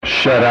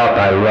Shut up,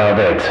 I love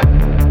it.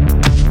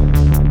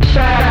 Shut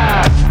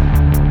up!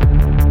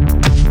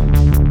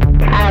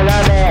 I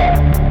love it.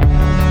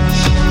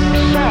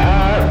 Shut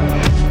up.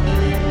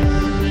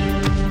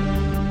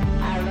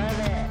 I love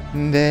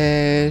it.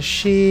 There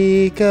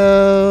she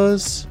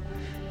goes.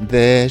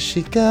 There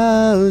she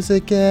goes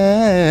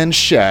again.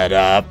 Shut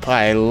up,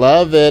 I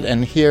love it.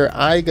 And here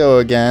I go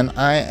again.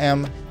 I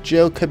am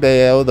Joe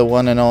Cabello, the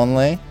one and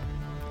only.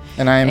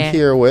 And I am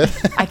here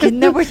with... I can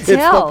never tell. It's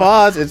the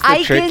pause. It's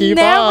the tricky pause. I can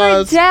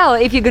never tell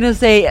if you're going to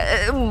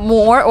say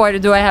more or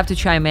do I have to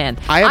chime in.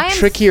 I have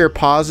trickier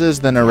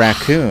pauses than a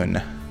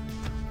raccoon.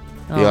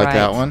 Do you like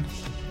that one?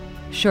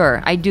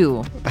 Sure, I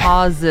do.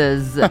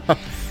 Pauses.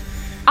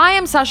 I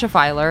am Sasha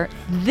Feiler.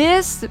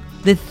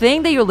 The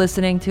thing that you're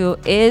listening to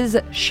is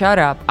Shut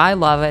Up, I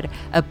Love It,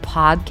 a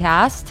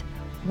podcast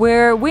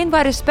where we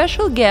invite a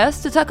special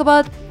guest to talk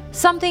about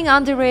something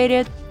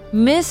underrated,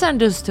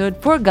 misunderstood,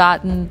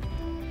 forgotten,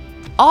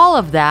 all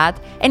of that.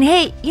 And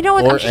hey, you know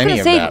what? Or I'm just any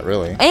gonna of say that,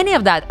 really. Any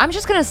of that. I'm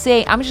just gonna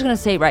say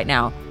right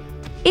now,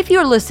 if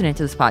you're listening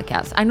to this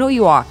podcast, I know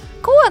you are,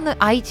 go on the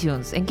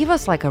iTunes and give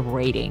us like a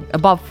rating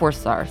above 4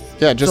 stars.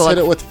 Yeah, just hit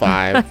it with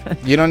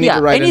 5. You don't need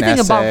to write an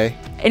essay.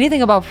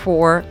 Anything above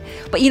 4.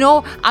 But you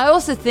know, I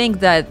also think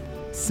that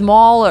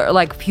smaller,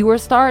 like fewer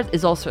stars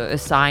is also a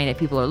sign that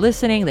people are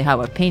listening, they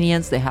have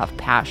opinions, they have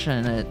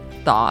passionate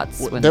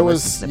thoughts. When there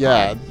was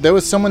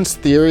someone's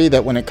theory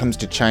that when it comes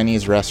to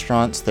Chinese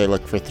restaurants, they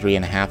look for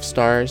 3.5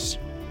 stars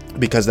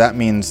because that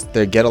means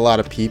they get a lot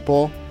of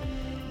people,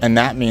 and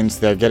that means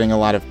they're getting a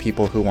lot of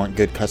people who want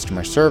good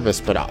customer service.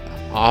 But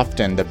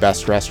often the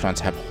best restaurants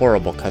have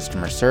horrible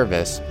customer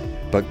service,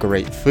 but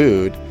great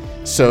food.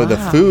 So the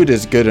food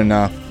is good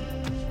enough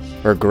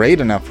or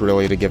great enough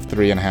really to give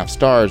 3.5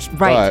 stars.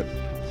 Right. But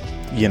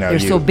you know, they're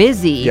so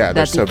busy. Yeah,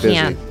 they're so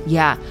busy.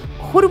 Yeah.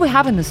 Who do we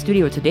have in the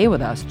studio today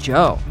with us?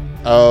 Joe.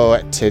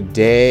 Oh,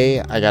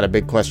 today I got a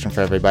big question for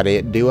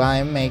everybody. Do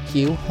I make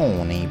you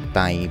horny,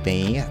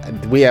 baby?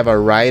 We have a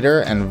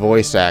writer and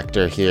voice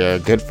actor here, a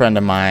good friend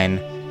of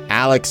mine,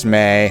 Alex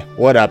May.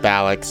 What up,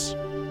 Alex?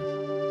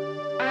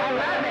 I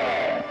love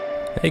it.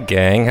 Hey,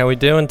 gang. How we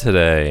doing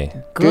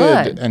today?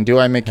 Good. And do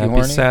I make you Happy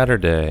horny?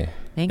 Saturday.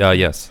 Thank you.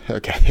 Yes.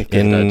 Okay.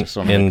 Good.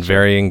 In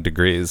varying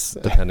degrees,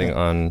 depending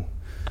on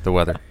the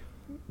weather.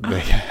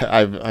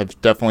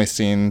 I've definitely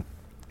seen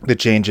the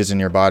changes in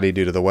your body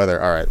due to the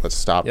weather. All right, let's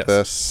stop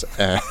this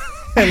and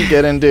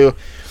get into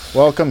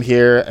welcome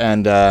here.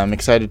 And I'm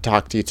excited to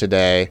talk to you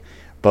today.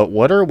 But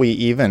what are we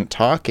even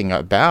talking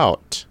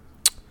about?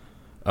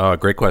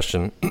 Great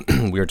question.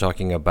 We are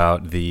talking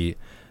about the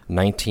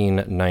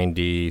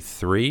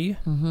 1993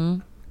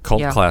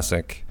 cult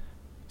classic,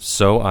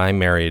 So I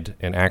Married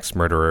an Axe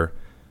Murderer,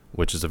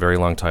 which is a very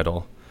long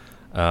title.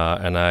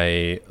 And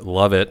I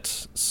love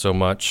it so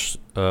much.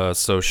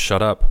 So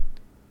shut up.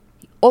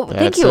 Oh,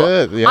 thank you.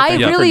 Yeah, I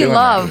really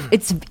love that.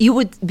 it's. You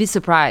would be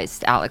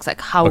surprised, Alex,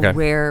 like how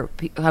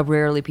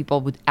rarely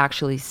people would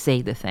actually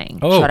say the thing.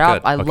 Oh, Shut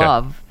up! good. I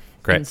love.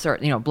 Great.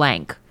 Insert,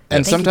 blank. And Thank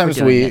you for sometimes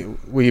doing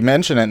we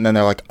mention it, and then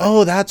they're like,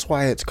 "Oh, that's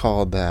why it's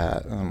called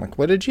that." And I'm like,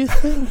 "What did you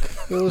think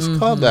it was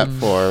called that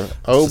for?"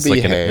 Oh,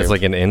 behave. It's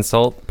like an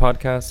insult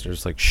podcast, or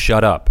just like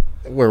shut up,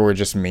 where we're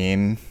just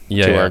mean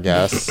to our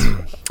guests.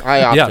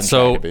 I often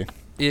try to be.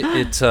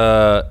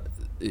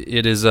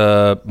 It is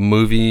a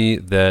movie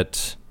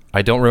that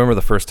I don't remember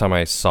the first time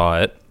I saw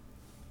it,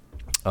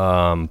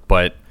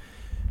 but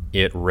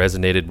it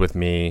resonated with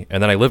me.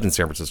 And then I lived in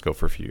San Francisco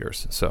for a few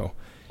years, so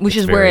which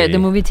is where the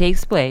movie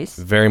takes place.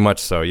 Very much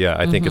so, yeah.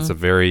 I think it's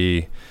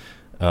it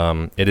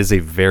is a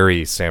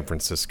very San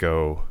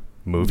Francisco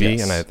movie,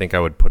 and I think I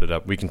would put it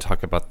up. We can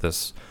talk about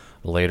this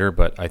later,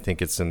 but I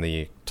think it's in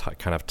the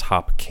kind of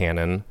top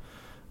canon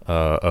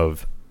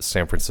of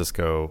San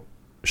Francisco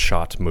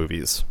shot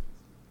movies.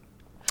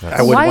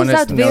 I would want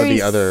to know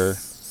the other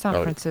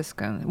San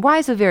Francisco. Why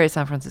is it very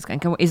San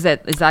Francisco? Is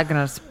that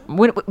gonna?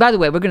 By the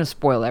way, we're gonna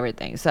spoil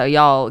everything. So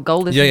y'all go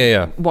listen.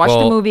 Yeah. Watch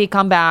the movie.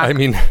 Come back. I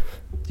mean,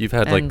 you've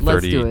had like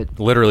let's do it.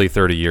 literally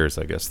 30 years,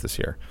 I guess, this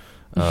year.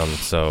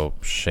 So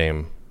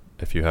shame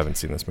if you haven't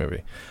seen this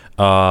movie.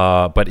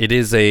 But it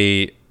is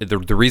the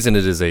reason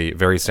it is a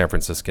very San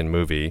Franciscan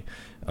movie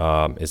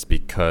is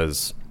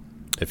because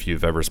if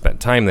you've ever spent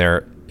time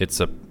there, it's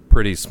a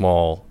pretty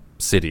small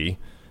city.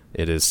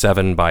 It is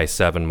 7 by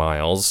 7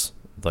 miles,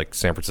 like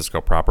San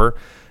Francisco proper,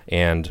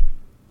 and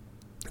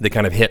they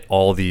kind of hit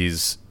all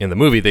these in the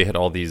movie. They hit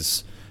all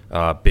these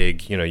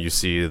big, you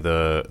see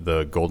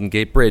the Golden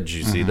Gate Bridge,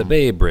 you see the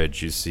Bay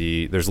Bridge, you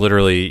see there's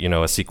literally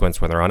a sequence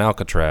where they're on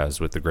Alcatraz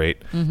with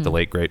the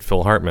late great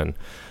Phil Hartman.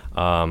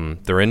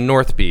 They're in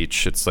North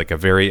Beach. It's like I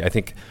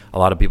think a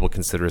lot of people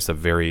consider this a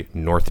very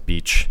North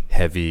Beach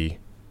heavy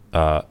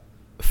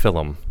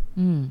film.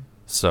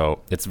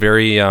 So it's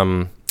very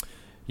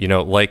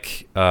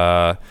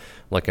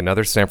like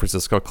another San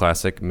Francisco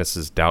classic,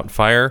 Mrs.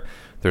 Doubtfire.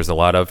 There's a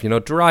lot of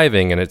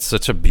driving, and it's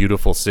such a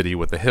beautiful city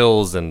with the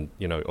hills and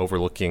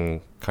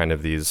overlooking kind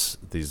of these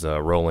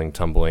rolling,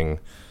 tumbling,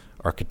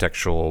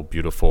 architectural,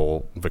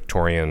 beautiful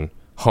Victorian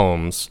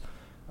homes.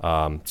 So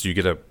I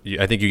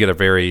think you get a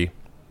very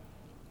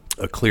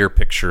a clear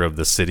picture of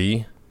the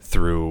city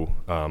through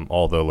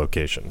all the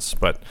locations.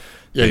 But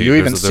Yeah, you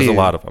even there's see a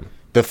lot of them.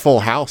 The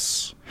Full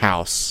House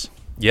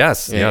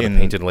Yes, the in-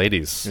 Painted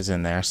Ladies. is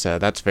in there, so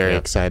that's very Yeah.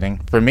 exciting.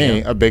 For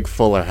me, a big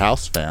Fuller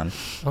House fan.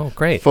 Oh,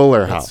 great.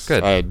 Fuller That's House.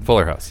 good.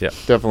 Fuller House, yeah.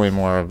 Definitely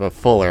more of a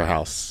Fuller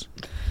House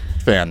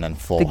fan than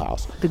Full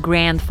House. The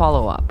grand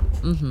follow-up.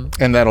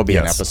 And that'll be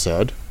an Yes.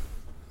 episode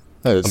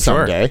sure.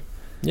 someday.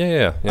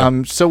 Yeah.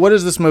 So what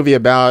is this movie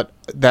about?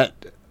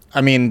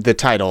 The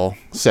title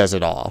says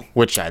it all,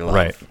 which I love.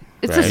 Right.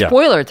 It's Right. a Yeah.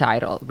 spoiler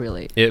title,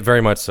 really.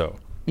 Very much so.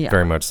 Yeah.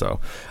 Very much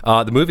so.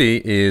 The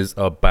movie is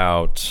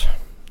about,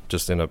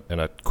 just in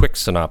a quick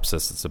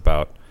synopsis, it's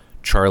about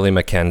Charlie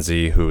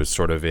McKenzie, who is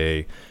sort of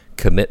a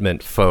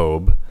commitment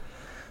phobe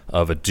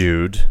of a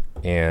dude,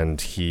 and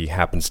he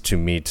happens to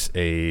meet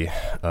a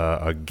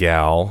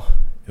gal,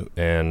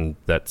 and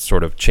that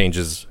sort of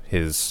changes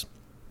his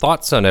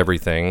thoughts on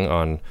everything,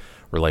 on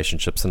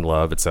relationships and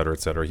love, et cetera, et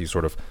cetera.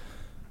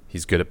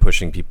 He's good at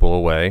pushing people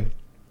away,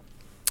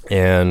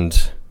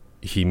 and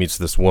he meets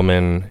this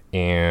woman,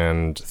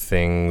 and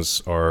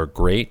things are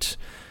great,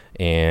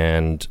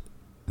 and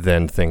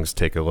then things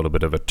take a little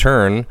bit of a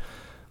turn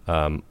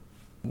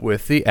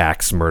with the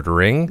axe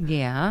murdering.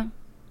 Yeah.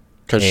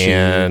 Because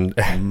And-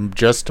 she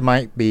just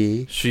might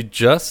be. She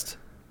just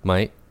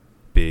might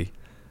be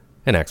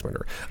an axe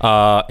murderer.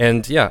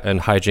 And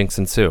hijinks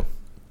ensue.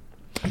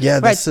 Yeah,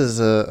 Right. this is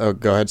a.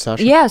 Go ahead,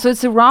 Sasha. Yeah, so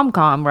it's a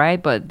rom-com,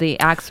 right? But the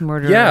axe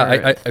murderer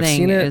Yeah, I've thing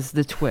seen it. is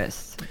the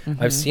twist.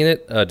 I've seen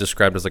it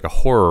described as like a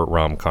horror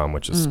rom-com,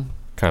 which is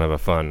kind of a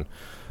fun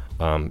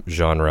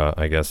genre,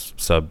 I guess,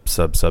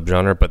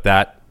 sub-genre. But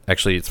that,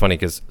 actually, it's funny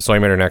because So I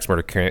Married an Axe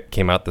Murderer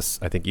came out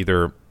I think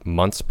either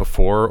months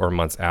before or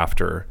months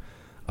after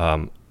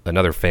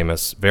another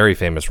very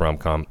famous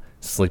rom-com,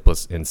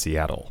 Sleepless in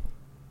Seattle.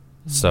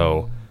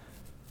 So,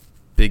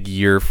 big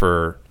year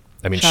for...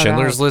 Shout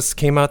Schindler's out. List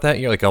came out that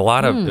year. Like a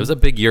lot of... It was a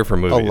big year for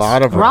movies. A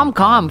lot of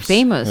Rom-com, rom-coms.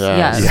 famous,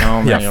 yes.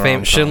 so many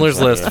rom-coms Schindler's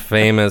that List, year.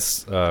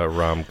 famous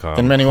rom-com.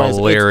 In many ways,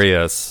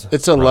 hilarious.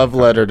 It's a love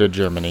letter to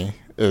Germany.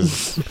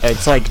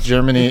 It's like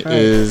Germany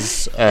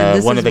is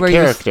this one is of the where you-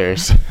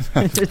 characters.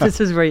 This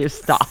is where you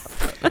stop.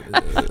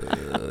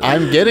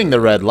 I'm getting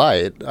the red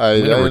light. I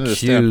I'm going to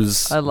understand.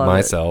 recuse I love it.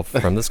 myself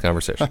from this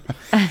conversation.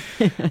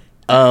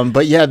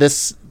 But yeah,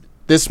 this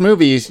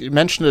movie, you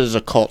mentioned it as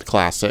a cult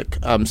classic.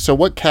 So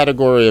what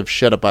category of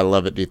Shut Up, I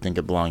Love It do you think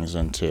it belongs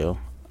into?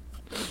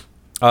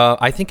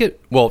 I think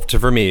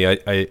for me,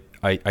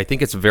 I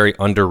think it's very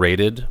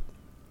underrated.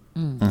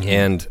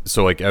 And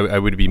so like I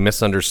would be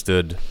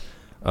misunderstood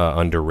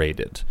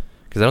underrated,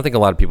 because I don't think a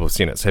lot of people have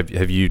seen it. So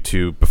have you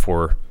two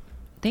before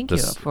Thank you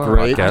this for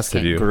great podcast? asking.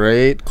 Have you?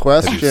 Great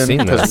question, seen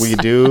because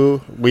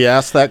this? we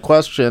asked that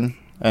question,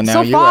 and now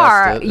So you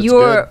far, asked it. It's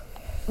you're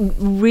good.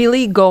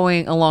 really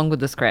going along with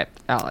the script,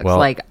 Alex. Well,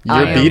 like You're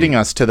I am- beating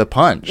us to the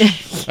punch,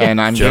 and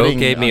I'm Joe getting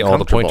gave me all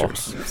the uncomfortable.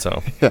 pointers,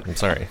 so I'm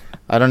sorry.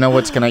 I don't know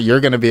you're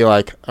gonna be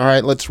like, all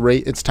right, let's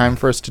rate. It's time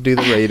for us to do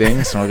the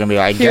ratings, and we're gonna be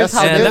like, I Here's guess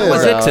how it And that is,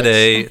 was it Alex.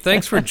 today.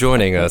 Thanks for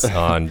joining us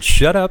on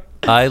Shut Up,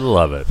 I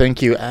Love It.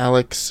 Thank you,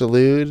 Alice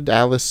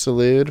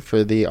Salud,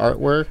 for the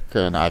artwork,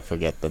 and I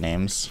forget the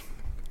names.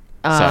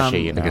 Sasha,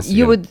 you know. guess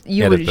You can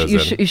edit would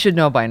those in. you should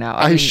know by now.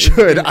 I mean,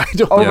 should. I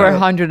don't over know.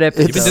 100 You've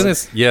episodes. been doing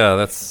this, yeah.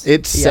 That's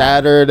It's Yeah.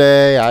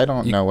 Saturday. I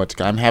don't know what's.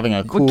 I'm having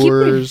a We keep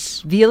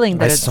Coors. revealing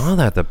that I it's saw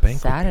that the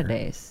banquet.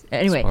 Saturdays.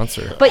 Anyway,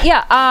 Sponsor. but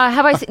yeah,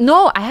 have I seen?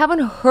 No, I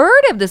haven't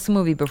heard of this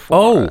movie before.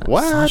 Oh,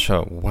 What?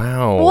 Sasha!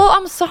 Wow. well,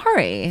 I'm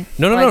sorry.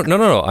 no, Like,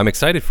 no. I'm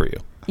excited for you.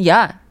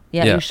 Yeah,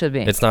 you should be.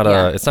 It's not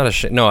Yeah. a. It's not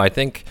a. No, I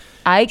think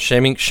I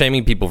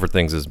shaming people for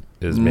things is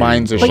maybe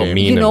Mine's a a little shame.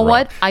 mean you and know wrong.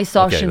 what? I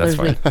saw Okay, that's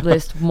Schindler's fine.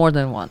 List more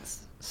than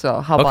once. So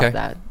how Okay. about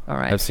that? All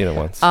right. I've seen it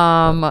once.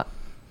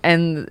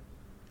 And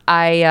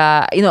I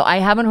I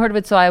haven't heard of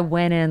it, so I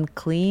went in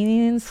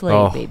clean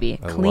slate, baby,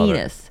 I love it.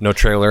 cleanest. No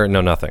trailer,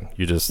 no nothing.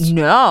 You just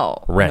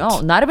No, Rent. no,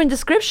 not even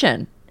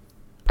description.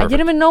 I Perfect.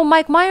 didn't even know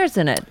Mike Myers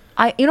in it.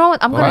 You know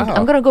what? I'm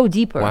Wow. gonna go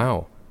deeper.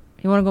 wow.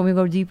 You want to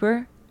go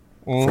deeper?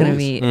 It's gonna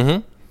be.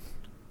 Mm-hmm.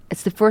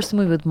 It's the first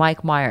movie with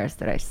Mike Myers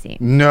that I've seen.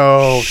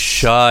 No,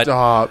 Shut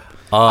stop.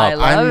 I up.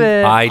 love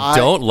it. I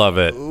don't love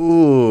it.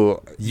 Ooh,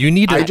 You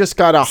need to. I just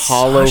got a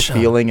hollow Sasha.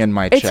 feeling in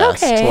my It's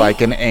chest, okay.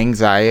 like an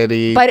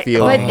anxiety but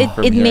feeling. it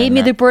from made hearing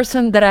me the that.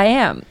 person that I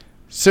am.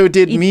 So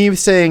did me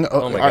saying,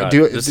 Oh my god!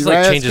 This is am I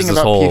like changes asking this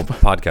about whole people-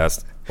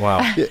 podcast.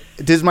 Wow.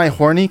 Does my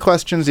horny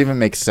questions even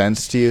make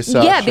sense to you,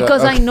 Sasha? Yeah,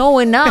 because I Okay. know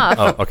enough.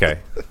 Oh, okay.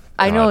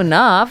 I know God.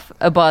 enough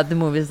about the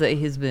movies that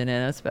he's been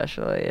in,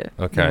 especially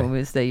Okay. the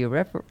movies that you're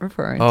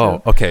referring Oh,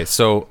 to. okay.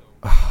 So,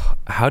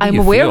 how do I'm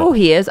you aware feel? who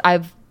he is.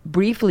 I've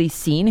briefly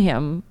seen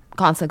him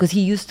constantly because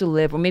he used to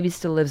live, or maybe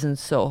still lives in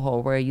Soho,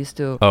 where I used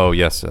to. Oh,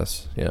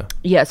 yes, yeah.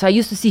 Yeah, so I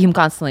used to see him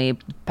constantly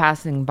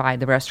passing by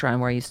the restaurant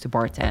where I used to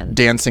bartend.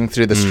 dancing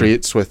through Mm. the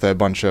streets with a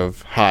bunch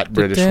of hot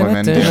British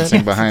women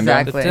dancing behind him.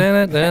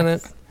 Exactly.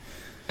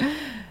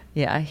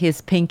 Yeah,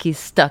 his pinky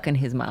stuck in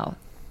his mouth.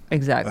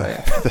 Exactly.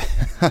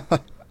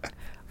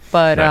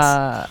 But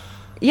Nice.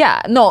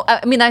 yeah, no,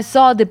 I mean I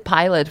saw the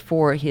pilot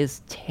for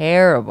his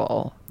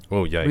terrible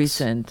Oh, yikes.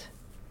 recent.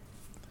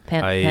 The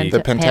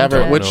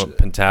Pentaveret, which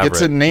Pentaveret, it's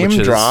a name which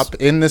is- drop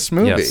in this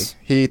movie. Yes.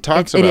 He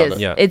talks It about is. it.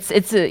 Yeah. It's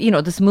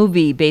this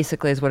movie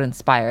basically is what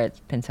inspired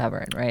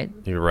Pentaveret, right?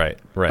 You're right.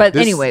 But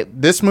This- anyway,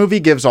 this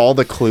movie gives all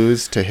the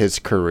clues to his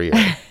career.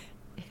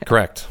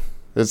 Correct.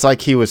 It's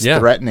like he was Yeah.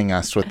 threatening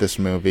us with this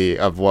movie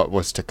of what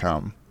was to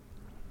come.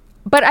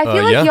 but I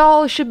feel like yeah.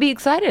 y'all should be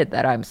excited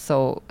that I'm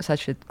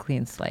such a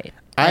clean slate.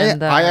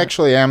 And, I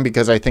actually am,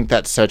 because I think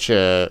that's such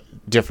a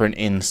different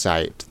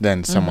insight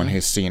than someone Mm-hmm.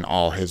 who's seen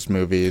all his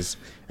movies.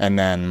 And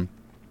then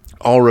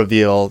I'll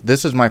reveal,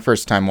 this is my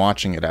first time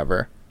watching it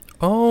ever.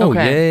 Oh,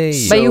 okay.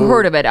 yay. But you So-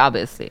 heard of it,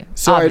 obviously.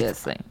 So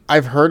obviously.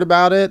 I've heard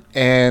about it,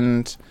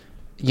 and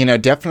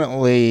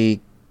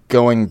definitely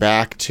going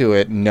back to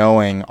it,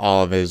 knowing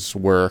all of his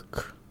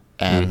work,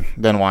 and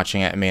then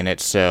watching it. I mean,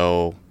 it's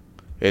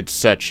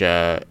such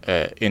a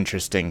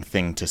interesting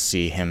thing to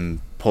see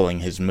him pulling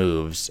his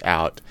moves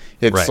out.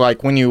 It's Right.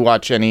 like when you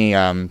watch any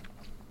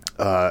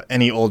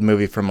old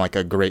movie from like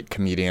a great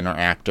comedian or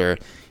actor,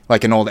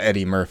 like an old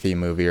Eddie Murphy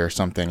movie or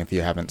something. If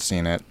you haven't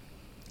seen it,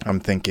 I'm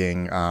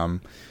thinking,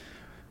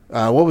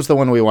 what was the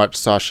one we watched,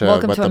 Sasha?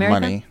 Welcome about to the America?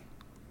 money,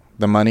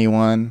 the money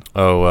one,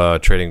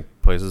 Trading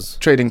Places.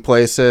 Trading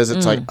Places.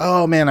 It's like,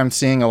 oh man, I'm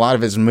seeing a lot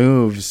of his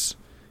moves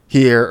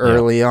here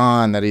early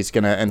on that he's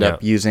going to end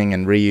up Yeah. using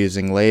and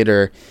reusing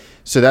later.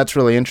 So that's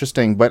really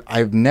interesting. But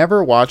I've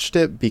never watched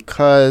it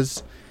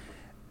because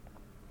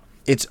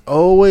it's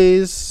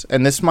always,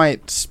 and this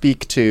might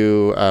speak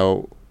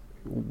to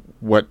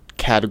what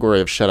category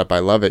of Shut Up, I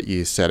Love It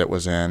you said it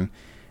was in,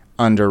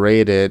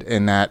 underrated,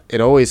 in that it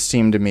always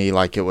seemed to me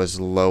like it was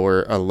a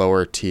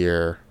lower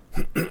tier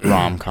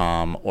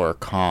rom-com or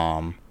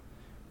com,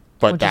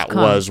 but Which is that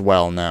cum. was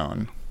well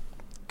known.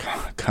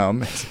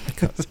 Cum?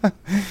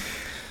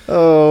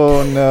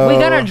 Oh no. We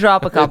gotta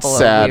drop a couple It's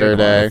of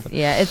Saturday. weird ones.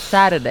 Yeah, it's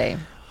Saturday.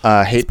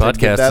 Hate to give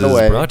Podcast that is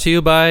away. brought to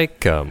you by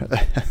Cum.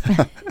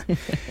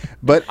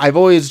 But I've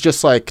always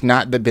just like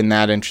not been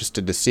that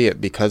interested to see it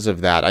because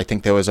of that. I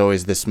think there was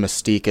always this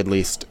mystique, at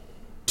least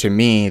to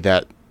me,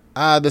 that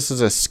this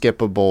is a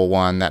skippable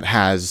one that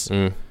has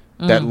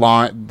that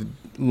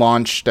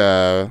launched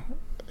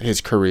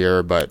his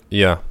career, but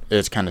Yeah.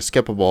 it's kind of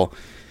skippable.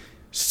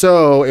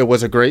 So it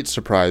was a great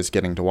surprise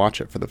getting to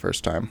watch it for the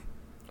first time.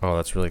 Oh,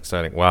 that's really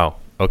exciting. Wow.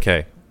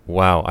 Okay.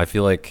 Wow. I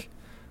feel like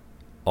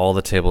all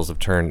the tables have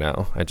turned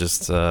now. I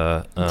just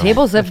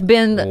Tables have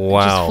been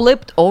Wow. just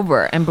flipped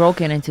over and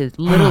broken into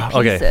little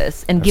Okay.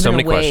 pieces and I have so given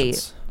many away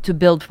questions. to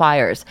build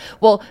fires.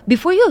 Well,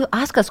 before you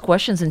ask us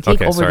questions and take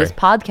Okay, over sorry. this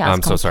podcast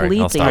I'm so sorry. I'll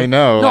completely, stop. I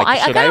know. No, like,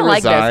 I should kind of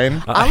like resign?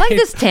 this. I like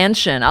this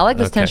tension. I like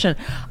this Okay. tension.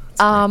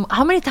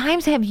 How many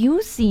times have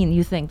you seen?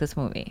 You think this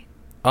movie?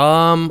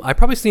 I've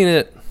probably seen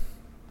it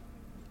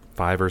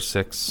 5 or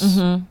 6,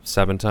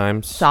 7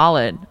 times.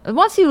 Solid.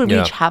 Once you reach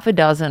Yeah. half a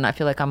dozen, I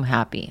feel like I'm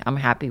happy. I'm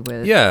happy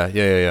with. Yeah.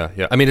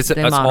 I mean, it's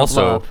amount of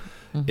also love.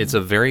 it's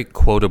a very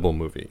quotable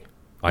movie.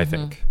 I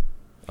think.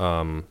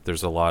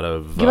 There's a lot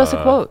of. Give us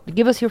a quote.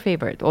 Give us your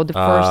favorite or the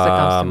first that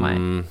comes to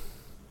mind.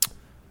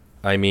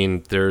 I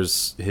mean,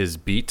 there's his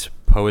beat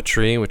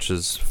poetry, which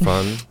is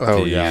fun.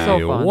 Oh, yeah.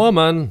 So fun.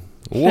 Woman.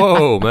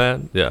 Whoa,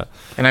 man. Yeah.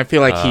 And I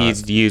feel like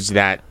he's used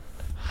that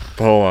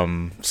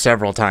poem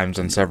several times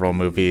in several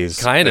movies.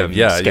 Kind of, and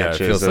yeah. It sketches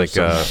feels of like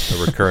some-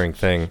 a recurring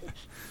thing.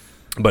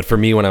 But for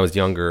me, when I was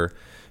younger,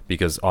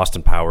 because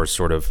Austin Powers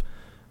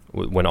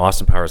when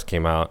Austin Powers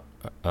came out,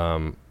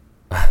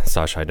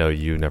 Sasha, I know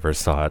you never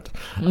saw it.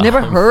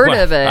 Never heard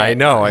Well, of it. I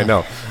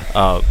know.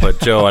 But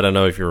Joe, I don't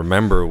know if you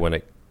remember when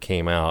it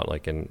came out,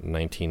 like in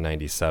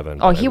 1997.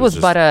 Oh, but he it was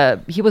just-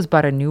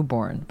 but a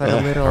newborn, but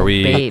a little Are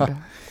we- babe.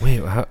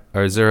 Wait, how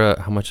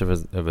much of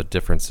a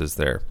difference is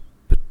there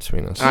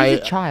between us? He's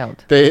a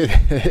child. They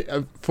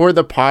for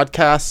the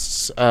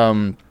podcast's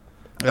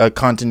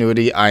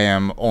continuity, I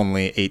am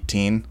only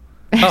 18.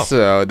 Oh,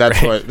 So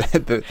that's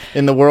what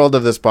in the world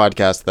of this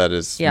podcast, that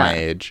is Yeah. my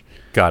age.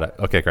 Got it.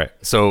 Okay, great.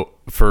 So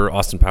for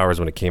Austin Powers,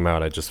 when it came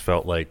out, I just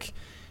felt like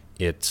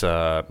it,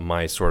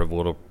 my sort of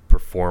little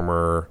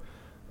performer,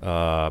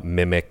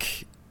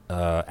 mimic,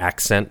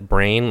 accent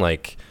brain,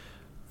 like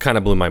kind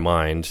of blew my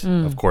mind.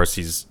 Of course,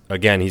 he's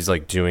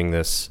like doing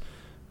this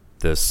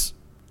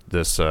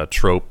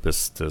trope,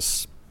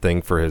 this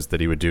thing for that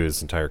he would do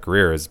his entire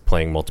career, is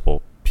playing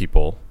multiple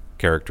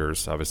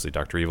characters, obviously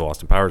Dr. Evil,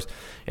 Austin Powers,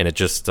 and it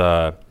just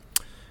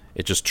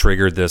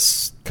triggered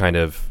this kind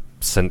of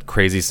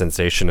crazy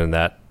sensation in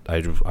that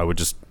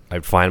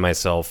I'd find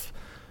myself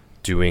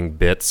doing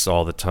bits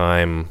all the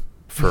time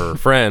for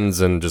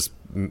friends and just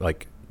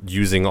like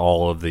using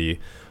all of the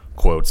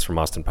quotes from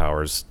Austin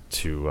Powers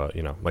to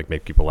like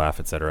make people laugh,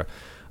 etc.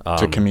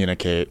 To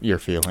communicate your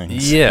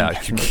feelings. Yeah,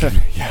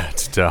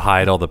 to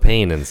hide all the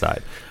pain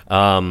inside.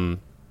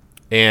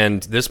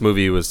 And this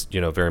movie was,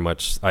 very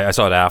much. I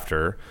saw it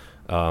after,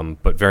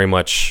 but very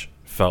much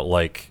felt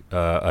like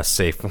a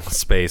safe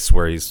space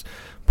where he's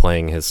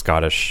playing his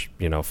Scottish,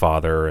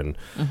 father, and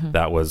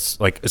that was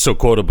like so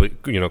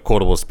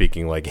quotable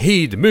speaking, like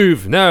 "He'd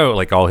move now,"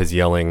 like all his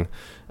yelling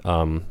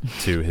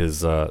to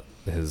his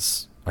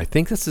I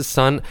think that's his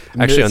son.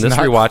 Actually, It's on this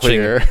not rewatching,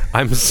 clear.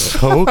 I'm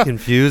so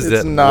confused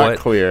It's at not what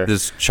clear.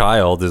 this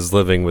child is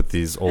living with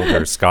these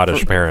older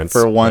Scottish parents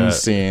For one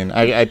scene.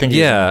 I think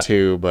he's yeah. in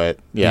two, but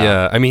yeah.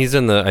 Yeah, I mean,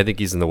 I think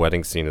he's in the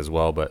wedding scene as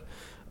well, but,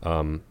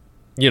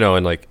 you know,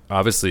 and like,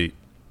 obviously,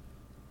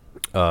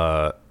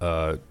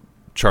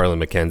 Charlie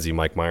McKenzie,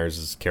 Mike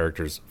Myers'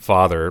 character's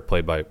father,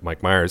 played by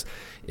Mike Myers,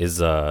 is,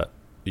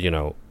 you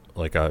know,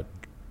 like a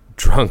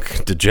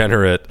drunk,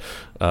 degenerate,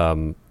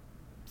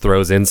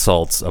 throws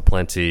insults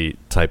aplenty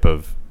type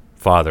of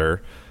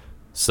father.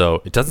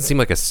 So it doesn't seem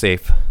like a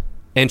safe,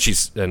 and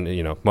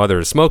you know, mother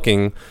is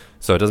smoking,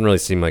 so it doesn't really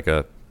seem like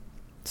a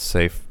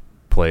safe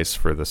place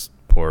for this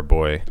poor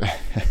boy,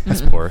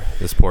 this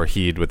poor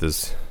Heed with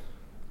his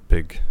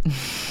big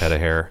head of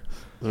hair,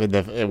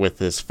 With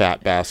his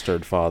fat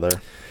bastard father.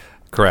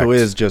 correct? Who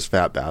is just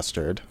fat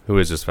bastard.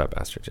 just fat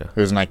bastard? Yeah.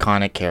 Who's an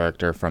iconic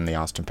character from the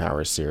Austin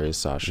Powers series,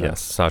 Sasha.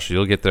 Yes, Sasha,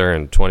 you'll get there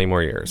in 20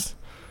 more years.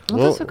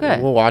 Well, that's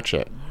okay. We'll watch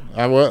it.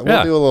 We'll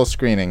Yeah. do a little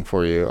screening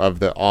for you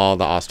of all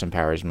the Austin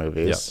Powers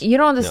movies. You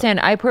don't understand.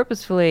 I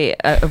purposefully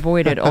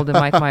avoided all the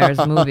Mike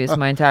Myers movies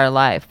my entire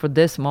life for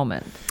this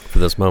moment. For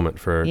this moment,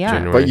 for Yeah.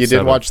 January But you did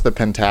 7th. watch the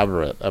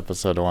Pentaverate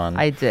episode 1.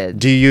 I did.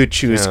 Do you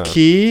choose Yeah.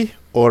 key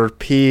or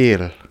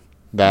peel?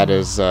 That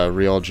is a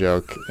real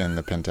joke in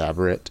the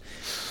Pentaverate.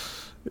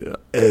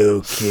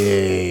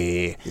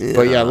 Okay.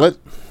 But yeah,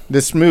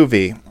 this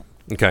movie,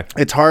 Okay.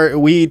 it's hard.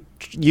 We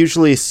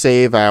usually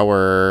save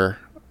our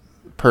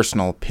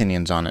personal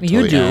opinions on it till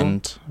You the do.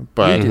 end,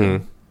 but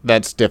Mhm.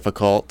 that's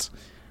difficult.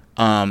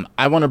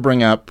 I want to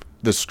bring up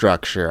the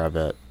structure of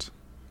it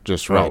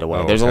just right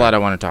away. There's a okay. lot I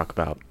want to talk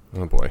about.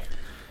 Oh boy.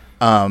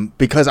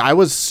 Because I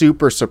was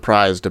super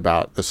surprised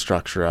about the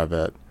structure of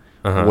it,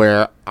 Uh-huh.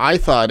 where I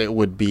thought it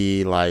would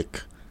be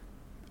like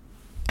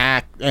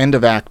end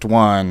of Act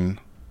 1,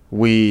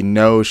 we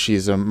know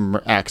she's an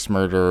axe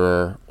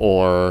murderer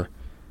or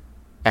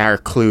are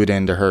clued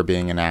into her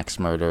being an axe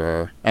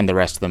murderer, and the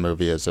rest of the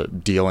movie is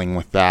dealing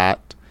with that.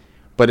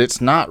 But it's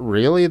not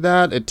really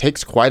that. It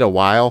takes quite a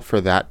while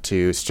for that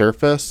to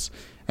surface,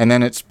 and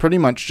then it's pretty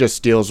much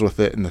just deals with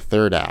it in the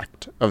third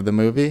act of the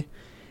movie.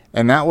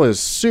 And that was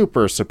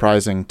super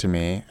surprising to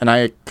me. And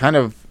I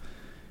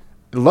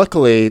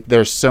luckily,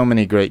 there's so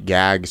many great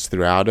gags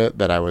throughout it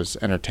that I was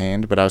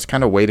entertained, but I was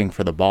kind of waiting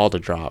for the ball to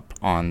drop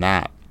on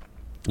that.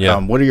 Yeah.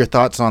 What are your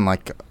thoughts on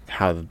like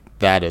how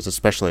that is,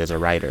 especially as a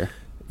writer?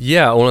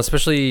 Yeah, well,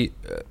 especially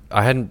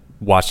I hadn't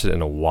watched it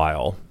in a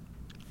while,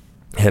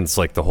 hence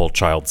like the whole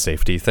child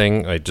safety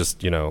thing. I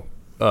just, you know,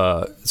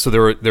 so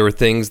there were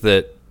things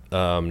that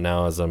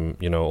now as I'm,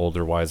 you know,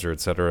 older, wiser,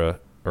 etc.,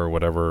 or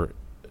whatever,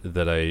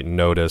 that I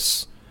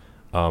notice.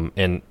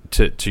 And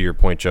to your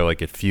point, Joe,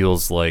 like it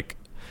feels like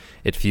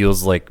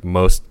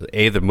most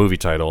the movie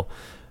title,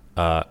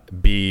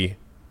 B,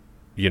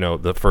 you know,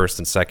 the first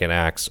and second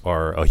acts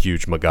are a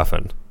huge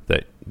MacGuffin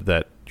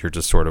that you're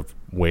just sort of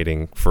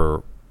waiting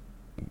for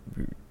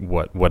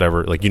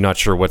whatever, like you're not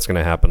sure what's going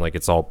to happen. Like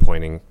it's all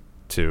pointing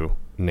to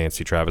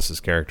Nancy Travis's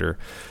character,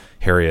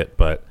 Harriet,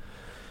 but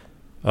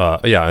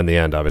yeah, in the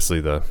end, obviously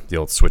the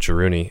old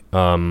switcheroony.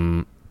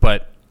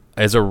 But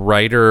as a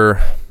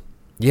writer,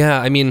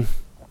 yeah, I mean,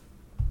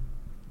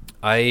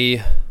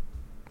 I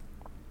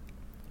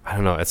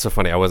don't know. It's so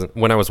funny.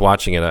 When I was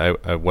watching it,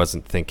 I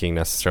wasn't thinking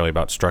necessarily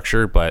about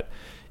structure, but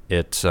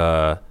it,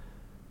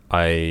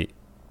 I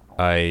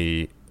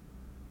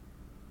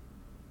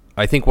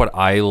think what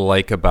I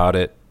like about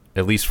it,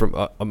 at least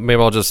from,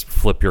 maybe I'll just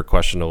flip your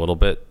question a little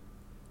bit,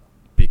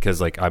 because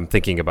like I'm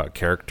thinking about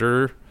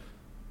character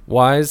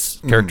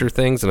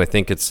things, and I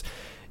think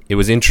it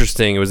was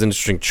interesting. It was an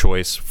interesting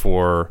choice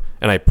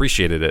and I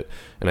appreciated it,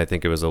 and I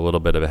think it was a little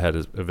bit ahead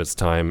of its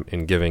time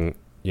in giving,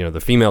 you know,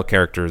 the female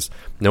characters,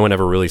 no one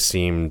ever really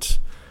seemed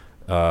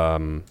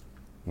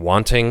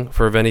wanting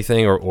for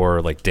anything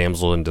or like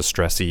damsel in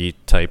distressy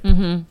type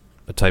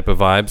of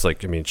vibes.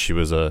 Like, I mean, she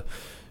was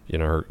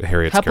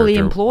Harriet's Happily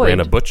character employed. ran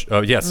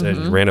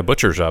a ran a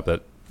butcher shop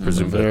that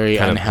presumably Very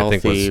kind of, I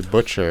think, unhealthy was,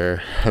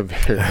 butcher.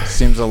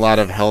 Seems a lot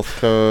of health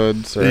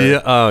codes. Or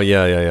yeah. Oh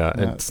yeah.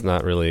 It's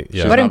not really.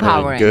 Yeah. she's But not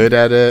empowering. Really good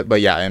at it,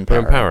 but yeah,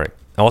 empowering.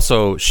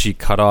 Also, she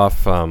cut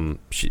off.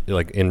 She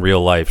like in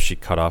real life, she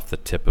cut off the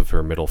tip of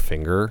her middle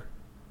finger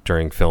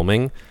during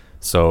filming.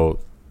 So,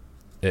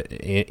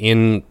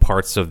 in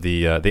parts of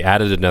they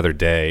added another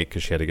day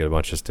because she had to get a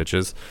bunch of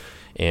stitches,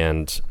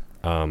 and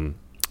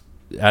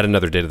add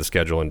another day to the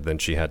schedule, and then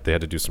they had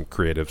to do some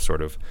creative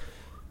sort of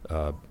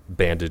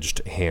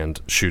bandaged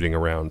hand shooting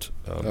around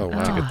Oh,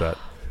 wow. to get that.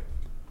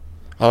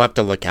 I'll have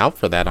to look out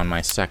for that on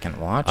my second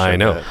watch. I of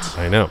know. it.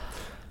 I know.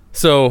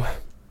 So,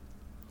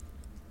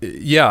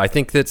 yeah, I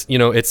think that's, you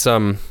know, it's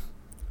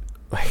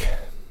like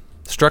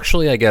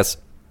structurally, I guess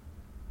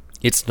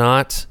it's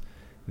not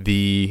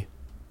do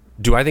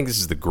I think this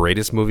is the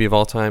greatest movie of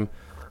all time?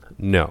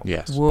 No.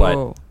 Yes.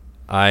 Whoa.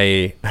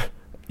 I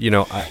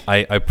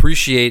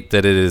appreciate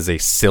that it is a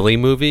silly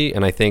movie,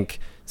 and I think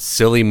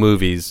silly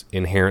movies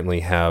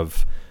inherently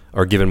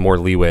are given more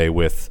leeway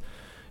with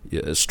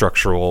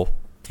structural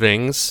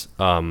things.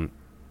 And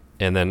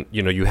and then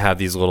you have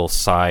these little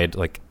side,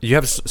 like you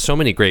have so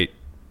many great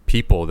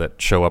people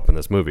that show up in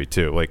this movie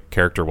too, like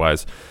character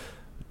wise.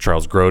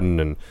 Charles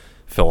Grodin and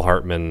Phil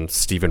Hartman,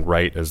 Stephen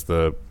Wright as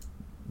the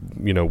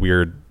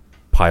weird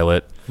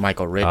pilot,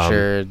 Michael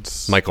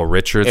Richards, in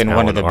in Alan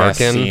one of the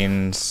best Arkin.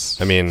 scenes.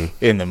 I mean,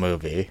 in the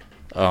movie.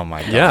 Oh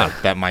my god, Yeah.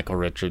 that Michael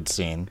Richards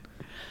scene.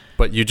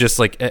 but you just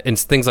like, and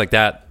things like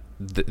that.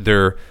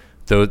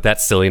 Though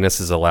that silliness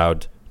is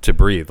allowed to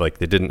breathe. Like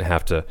he didn't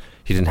have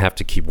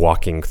to keep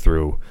walking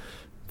through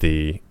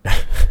the,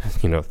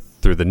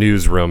 through the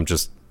newsroom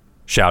just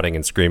shouting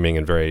and screaming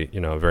in very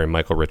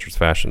Michael Richards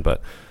fashion.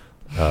 But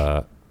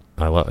I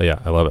love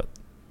it.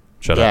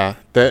 Shut up.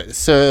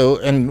 Yeah.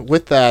 And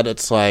with that,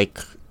 it's like,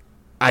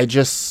 I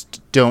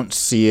just don't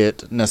see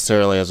it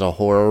necessarily as a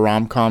horror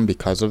rom-com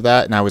because of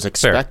that. And I was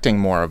expecting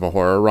more of a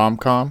horror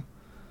rom-com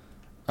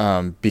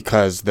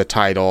because the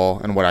title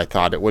and what I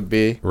thought it would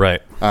be.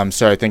 Right.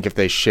 So I think if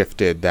they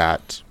shifted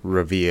that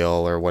reveal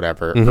or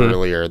whatever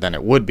earlier, then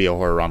it would be a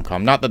horror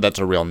rom-com. Not that that's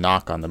a real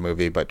knock on the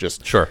movie, but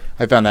just Sure.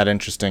 I found that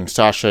interesting.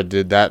 Sasha,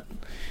 did that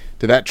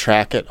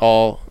track at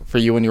all for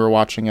you when you were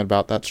watching it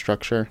about that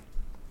structure?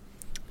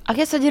 I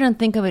guess I didn't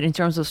think of it in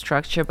terms of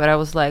structure, but I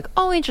was like,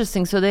 oh,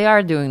 interesting. So they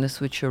are doing the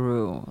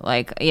switcheroo.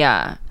 Like,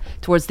 yeah,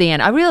 towards the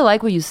end. I really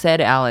like what you said,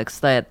 Alex,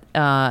 that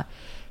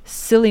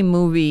silly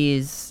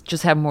movies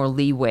just have more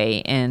leeway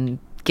in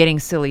getting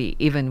silly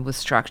even with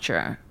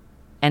structure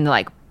and,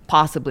 like,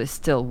 possibly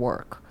still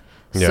work.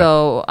 Yeah.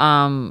 So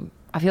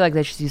I feel like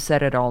you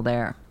said it all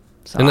there.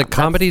 So And the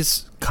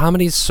that's-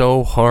 comedy's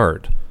so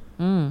hard.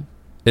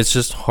 It's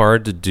just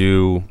hard to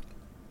do.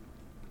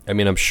 I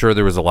mean, I'm sure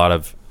there was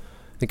I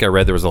think I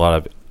read there was a lot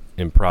of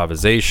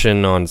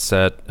improvisation on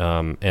set,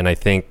 and I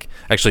think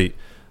actually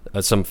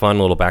some fun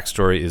little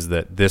backstory is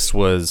that this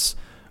was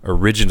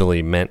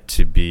originally meant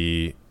to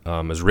be,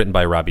 it was written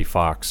by Robbie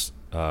Fox,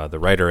 the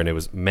writer, and it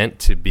was meant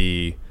to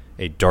be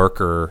a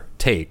darker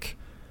take,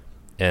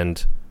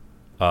 and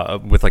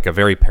with like a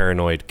very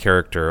paranoid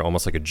character,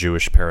 almost like a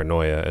Jewish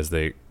paranoia, as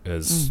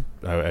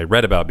I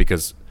read about,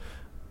 because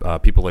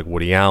people like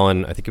Woody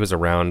Allen, I think it was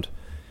around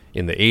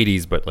in the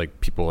 80s, but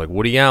like people like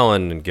Woody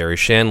Allen and Gary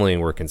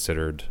Shandling were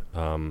considered,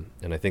 and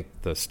I think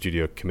the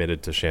studio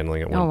committed to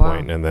Shandling at one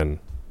point and then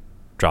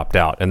dropped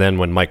out. And then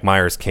when Mike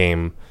Myers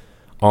came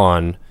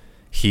on,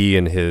 he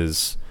and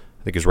his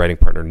writing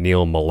partner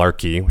Neil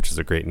Malarkey, which is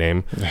a great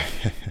name,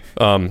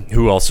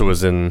 who also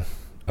was in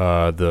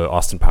the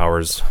Austin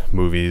Powers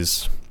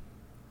movies,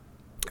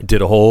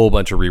 did a whole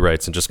bunch of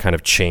rewrites and just kind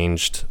of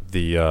changed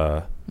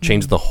the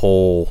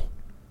whole,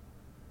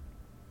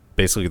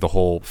 basically the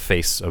whole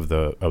face of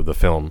the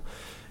film,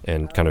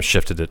 and kind of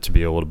shifted it to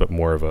be a little bit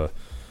more of a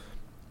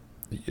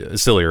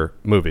sillier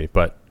movie,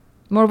 but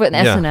more of an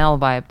SNL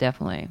vibe,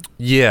 definitely.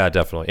 Yeah,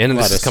 definitely. And this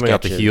lot is of coming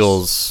off the sketches.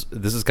 heels.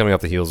 This is coming off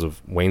the heels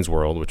of Wayne's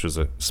World, which was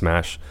a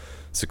smash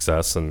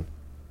success, and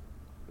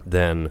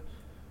then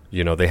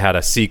they had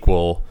a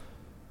sequel,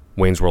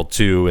 Wayne's World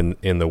 2,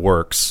 in the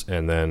works,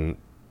 and then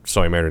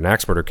So I Married an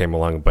Axe Murderer came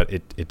along, but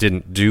it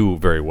didn't do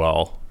very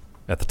well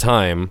at the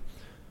time.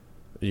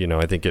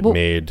 I think it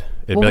made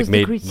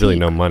really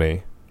no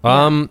money.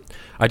 Yeah.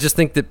 I just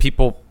think that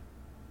people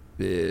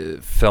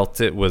felt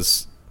it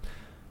was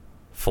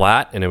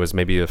flat, and it was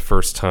maybe the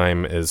first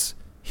time as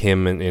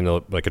him in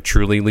a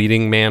truly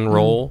leading man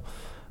role.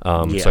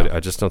 So I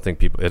just don't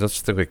think I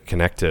just think we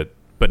connected.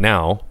 But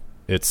now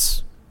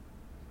it's,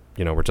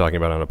 we're talking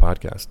about it on a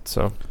podcast.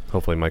 So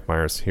hopefully Mike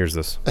Myers hears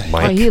this.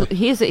 Mike. Oh,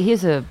 he's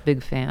a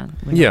big fan.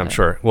 We know Yeah, I'm that.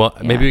 sure. Well,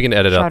 maybe we can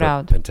edit Shout out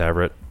out. the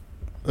Pentaveret.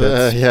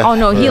 Yeah. Oh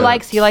no, he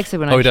likes it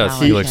when I he does.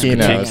 challenge He likes him. he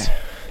knows.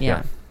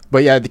 Yeah.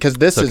 But yeah, because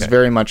this is okay.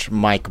 very much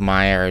Mike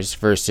Myers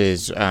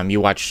versus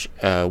you watch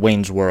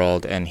Wayne's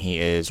World and he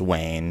is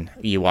Wayne.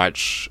 You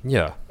watch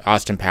Yeah.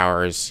 Austin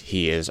Powers,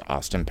 he is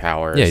Austin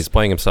Powers. Yeah, he's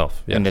playing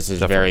himself. Yeah, and this is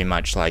definitely. very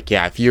much like,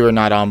 if you are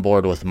not on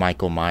board with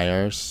Michael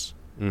Myers,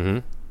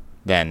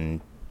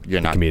 then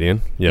you're not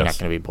comedian. You're Yes. not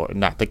going to be bored.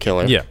 Not the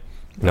killer. Yeah.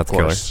 Not the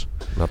killer. course.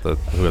 Not the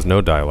who has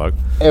no dialogue.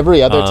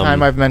 Every other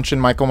time I've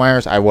mentioned Michael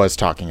Myers, I was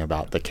talking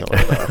about the killer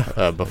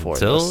though, before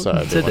Till this.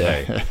 So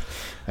today.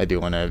 I do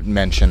want to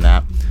mention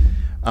that.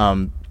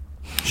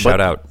 Shout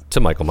out to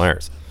Michael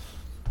Myers.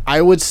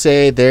 I would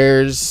say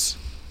there's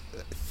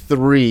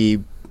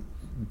 3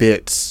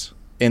 bits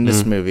in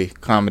this movie,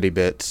 comedy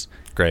bits,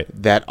 Great.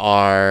 that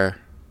are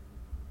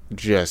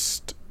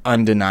just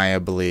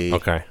undeniably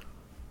Okay.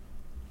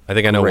 I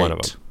think I know one of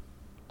great. them.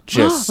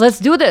 Just Let's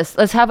do this.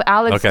 Let's have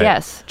Alex Okay.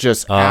 guess.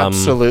 just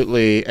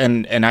absolutely,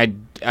 and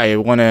I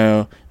want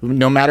to,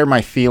 no matter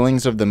my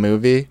feelings of the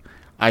movie,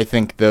 I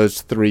think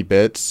those 3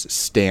 bits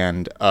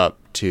stand up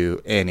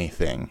to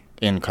anything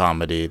in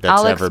comedy that's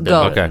Alex, ever been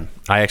go. written. Okay.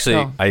 I actually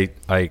Go.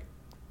 I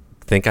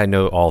think I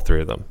know all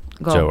 3 of them.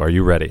 Go. Joe, are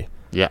you ready?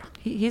 Yeah.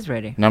 He's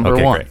ready. Number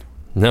Okay, 1. great.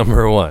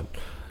 Number 1.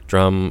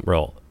 Drum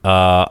roll.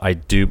 I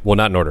do, well,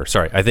 not in order.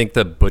 Sorry. I think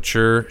the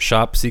butcher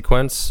shop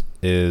sequence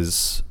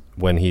is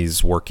when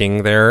he's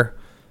working there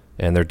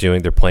and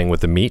they're playing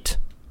with the meat.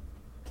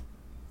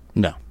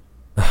 No.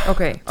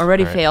 Okay,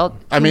 already All right. failed.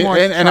 I Two mean, more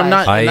and I'm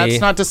not. tries. And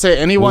that's not to say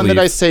anyone that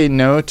I leave. say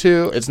no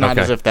to. It's not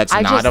Okay. as if that's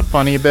I not just- a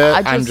funny bit. I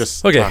I'm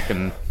just- just Okay.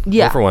 talking.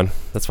 Yeah. Go for one.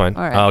 That's fine.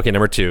 All right. Okay,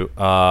 number 2.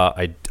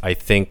 I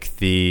think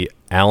the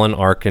Alan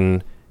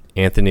Arkin,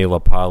 Anthony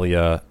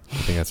LaPaglia. I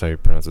think that's how you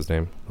pronounce his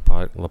name.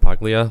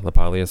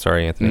 LaPaglia.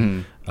 Sorry,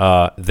 Anthony.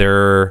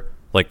 They're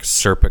like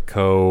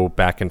Serpico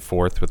back and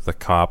forth with the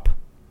cop.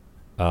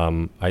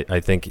 I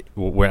think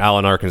where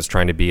Alan Arkin is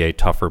trying to be a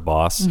tougher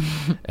boss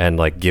and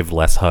like give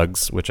less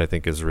hugs, which I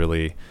think is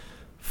really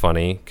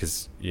funny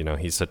because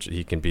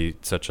he can be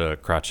such a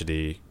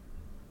crotchety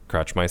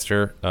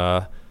crotchmeister.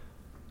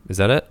 Is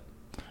that it?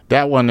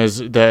 That one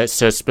is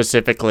so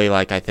specifically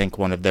like I think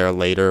one of their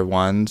later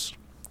ones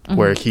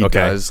where he Okay.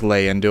 does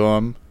lay into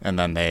him, and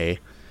then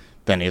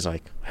he's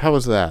like, "How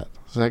was that?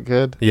 Was that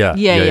good?" Yeah.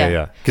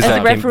 Yeah. Because As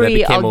that, a referee,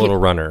 became I'll a little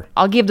give- runner.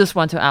 I'll give this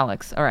one to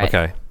Alex. All right.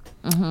 Okay.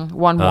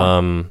 One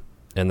more.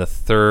 And the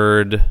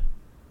third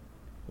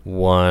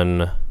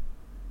one,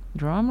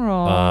 Drum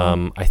roll.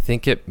 I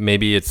think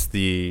it's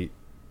the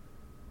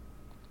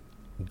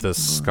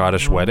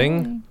Scottish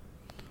wedding.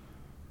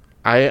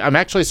 I'm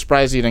actually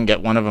surprised you didn't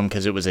get one of them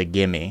because it was a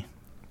gimme.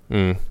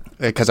 Mm.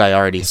 Because I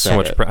already said So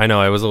much. it. I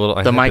know. I was a little.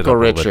 I The hyped it Michael up a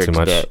little bit Richards too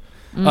much. bit.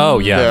 Oh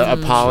yeah.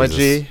 The apology.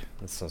 Jesus.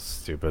 That's so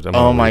stupid.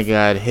 Oh my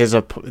god,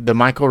 the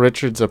Michael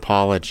Richards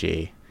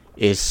apology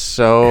is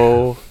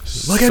so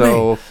Look at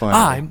so me. funny.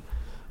 I'm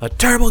a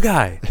terrible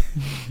guy,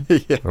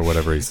 Yeah. or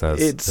whatever he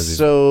says. It's as he's-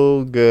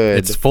 so good.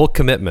 It's full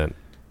commitment.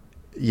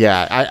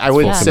 Yeah, I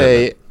would full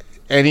say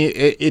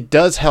it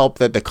does help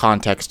that the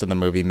context of the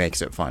movie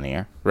makes it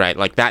funnier, right?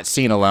 Like that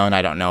scene alone,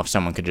 I don't know if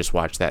someone could just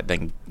watch that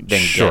then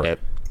Sure. get it.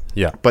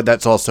 Yeah. But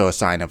that's also a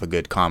sign of a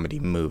good comedy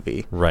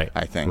movie, Right.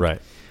 I think. Right.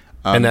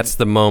 And that's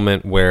the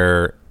moment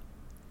where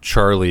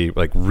Charlie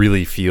like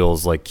really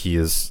feels like he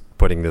is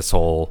putting this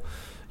whole,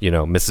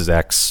 Mrs.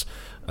 X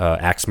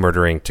axe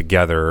murdering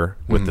together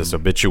with this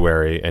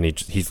obituary, and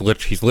he's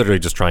literally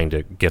just trying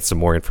to get some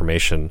more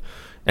information,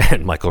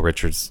 and Michael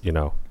Richards,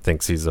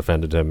 thinks he's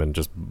offended him and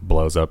just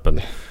blows up,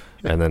 and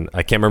then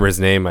I can't remember his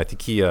name. I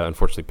think he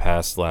unfortunately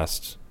passed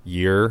last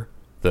year.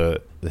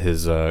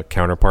 His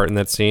counterpart in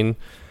that scene,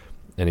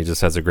 and he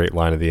just has a great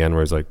line at the end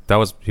where he's like,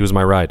 he was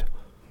my ride."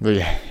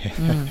 Yeah.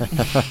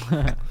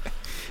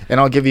 And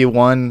I'll give you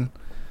one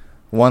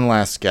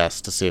last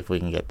guess to see if we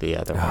can get the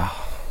other one.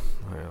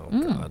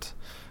 Oh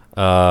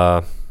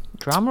God.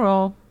 Drum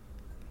roll.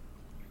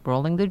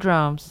 Rolling the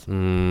drums.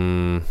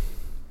 Now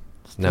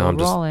Still I'm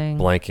just rolling.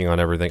 blanking on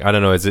everything. I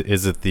don't know. Is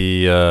it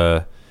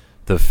the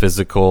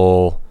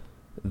physical,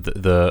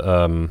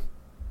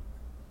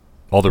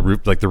 all the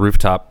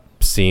rooftop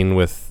scene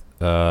with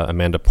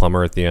Amanda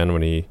Plummer at the end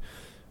when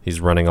he's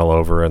running all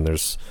over and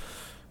there's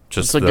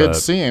just It's a good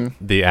scene.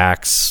 The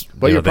axe.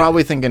 But you're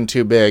probably thinking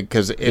too big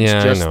because it's Yeah,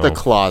 I just the know.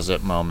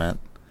 closet moment.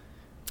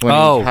 When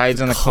Oh, he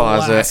hides in the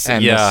classic. closet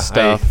and Yeah, the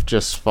stuff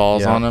just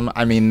falls yeah. on him.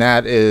 I mean,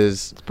 that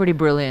is... It's pretty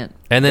brilliant.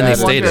 And then they that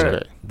is stayed in great.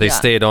 it. They Yeah.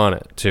 stayed on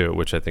it too,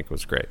 which I think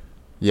was great.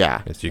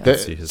 Yeah. As you can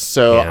see his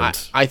so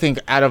hand. I think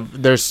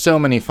there's so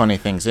many funny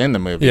things in the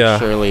movie, Yeah.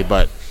 surely,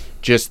 but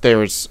just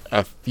there's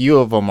a few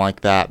of them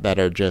like that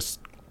are just...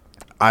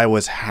 I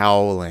was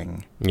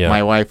howling. Yeah.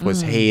 My wife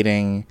was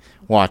hating...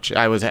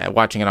 I was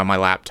watching it on my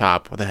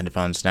laptop with the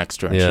headphones next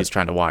to her, and Yeah. she's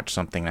trying to watch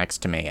something next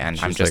to me, and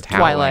I'm She's just like,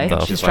 howling. Twilight.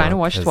 the She's fuck trying to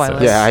watch is Twilight.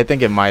 this? Yeah, I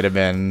think it might have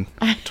been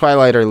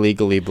Twilight or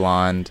Legally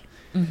Blonde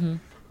for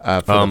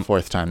the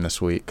fourth time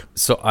this week.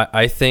 So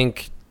I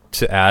think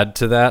to add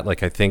to that,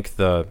 like I think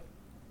the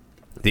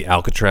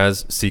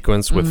Alcatraz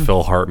sequence with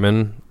Phil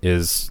Hartman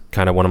is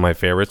kind of one of my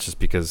favorites, just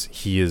because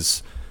he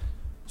is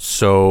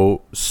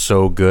so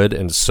good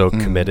and so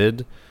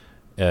committed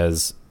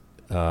as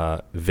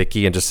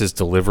Vicky, and just his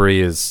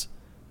delivery is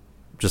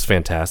just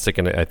fantastic.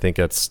 And I think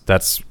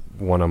that's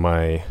one of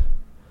my,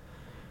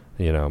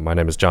 my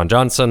name is John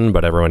Johnson,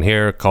 but everyone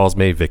here calls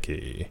me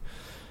Vicky,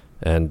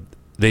 and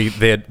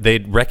they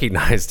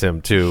recognized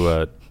him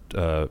too.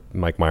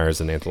 Mike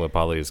Myers and Anthony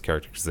LaPaglia's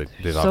character, because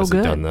they've So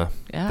obviously good.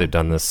 they've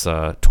done this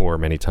tour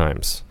many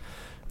times.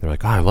 They're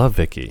like, "Oh, I love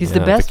Vicky. He's the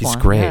best Vicky's one,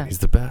 great. yeah. He's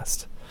the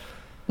best."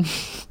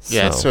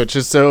 Yeah, so it's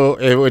just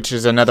which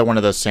is another one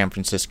of those San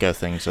Francisco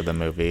things of the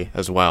movie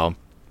as well.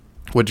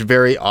 Which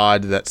very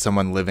odd that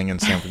someone living in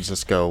San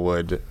Francisco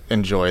would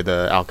enjoy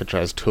the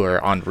Alcatraz tour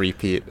on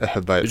repeat.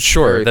 But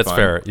Sure, very that's fun.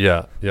 fair.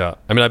 Yeah.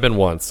 I mean, I've been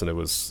once, and it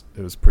was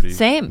pretty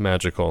Same.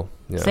 magical.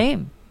 Yeah.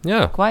 Same.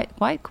 Yeah. Quite.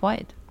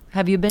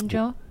 Have you been,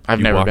 Joe? I've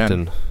You never walked been.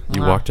 in.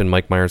 You walked in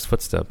Mike Myers'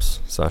 footsteps,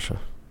 Sasha.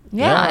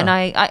 Yeah, Yeah. and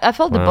I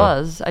felt the Wow.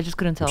 buzz. I just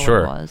couldn't tell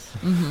Sure. what it was.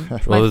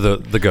 Mhm. Well,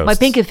 the ghost. My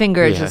pinky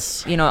finger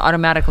Yes. just,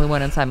 automatically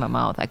went inside my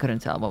mouth. I couldn't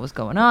tell what was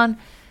going on,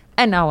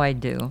 and now I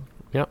do.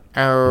 Yep.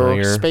 Oh, No,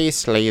 you're-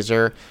 space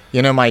laser.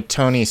 My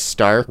Tony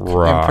Stark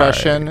Right.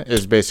 impression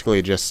is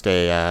basically just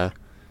a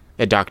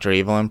Dr.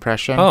 Evil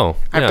impression. Oh,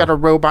 I've yeah. got a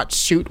robot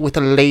suit with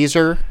a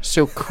laser,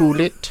 so cool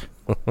it.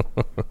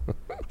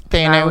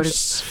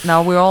 Thanos.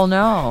 Now we all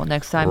know.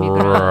 Next time you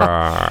can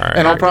Right.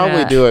 And I'll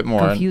probably do it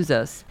more. confuse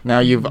us. Now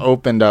you've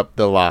opened up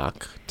the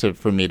lock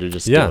for me to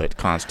just Yeah. do it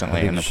constantly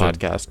I think in the you should-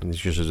 podcast.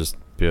 You should just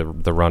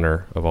be the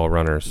runner of all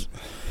runners.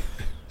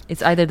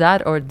 It's either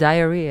that or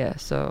diarrhea,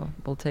 so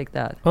we'll take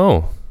that.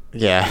 Oh,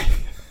 Yeah.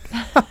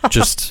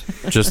 just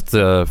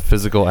the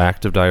physical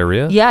act of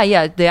diarrhea?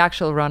 Yeah, the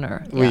actual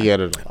runner. We Yeah. get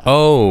it a lot.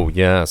 Oh,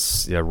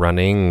 yes. Yeah,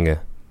 running.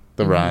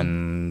 The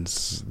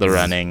runs, the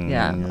running.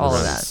 Yeah, all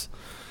of that.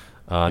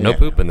 No Yeah.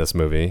 poop in this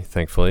movie,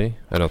 thankfully.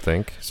 I don't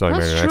think. So I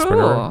married an That's expert.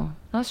 true.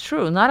 That's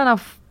true. Not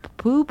enough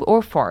poop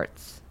or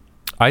farts.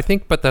 I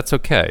think, but that's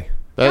okay.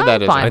 That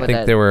I'm is fine I with think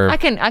it. there were- I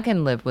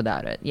can live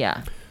without it.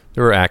 Yeah.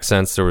 There were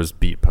accents. There was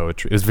beat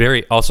poetry. It was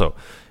very. Also,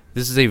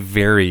 this is a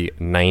very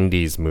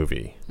 '90s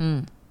movie.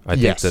 Mm. I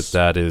think Yes.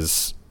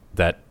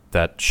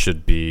 that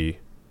should be.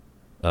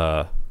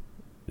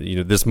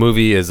 This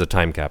movie is a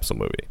time capsule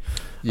movie.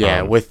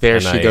 Yeah, Um, with There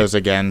and She Goes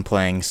Again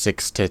playing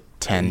 6 to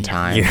 10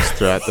 times Yeah.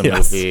 throughout the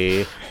Yes.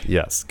 movie.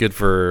 Yes, good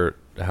for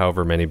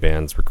however many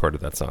bands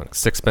recorded that song.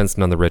 Sixpence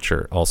None the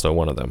Richer, also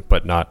one of them,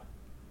 but not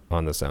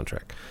on the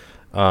soundtrack.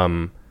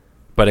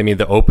 But I mean,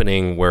 the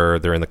opening where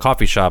they're in the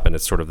coffee shop and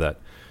it's sort of that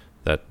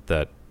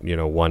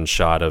one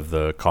shot of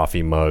the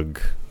coffee mug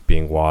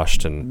being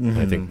washed, and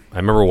I think I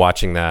remember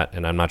watching that,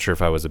 and I'm not sure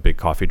if I was a big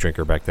coffee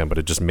drinker back then, but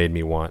it just made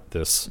me want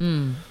this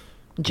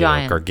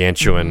Giant.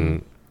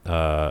 gargantuan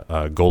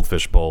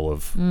goldfish bowl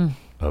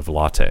of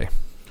latte.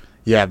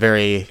 Yeah,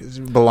 very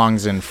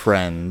belongs in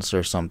Friends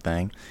or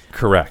something.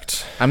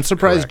 Correct. I'm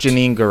surprised Correct.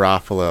 Janine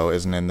Garofalo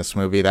isn't in this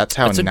movie. That's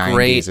how It's a 90s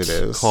great it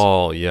is.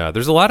 call. Yeah,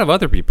 there's a lot of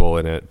other people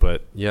in it,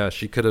 but yeah,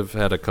 she could have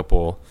had a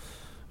couple,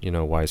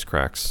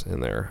 wisecracks in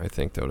there. I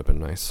think that would have been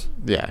nice.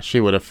 Yeah, she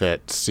would have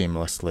fit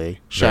seamlessly.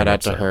 Shout out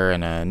much to so. her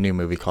in a new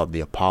movie called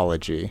The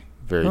Apology.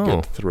 Very Oh.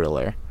 good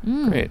thriller.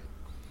 Great.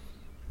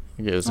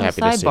 I was Oh, happy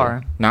to see her.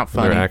 sidebar. Not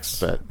Are there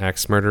funny, but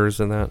axe murders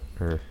in that,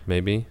 or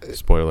maybe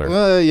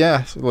spoiler?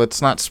 yeah.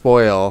 Let's not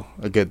spoil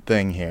a good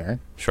thing here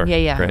Sure.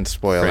 Yeah. Great. and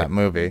spoil Great. that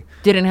movie.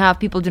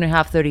 People didn't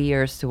have 30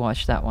 years to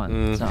watch that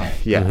one. So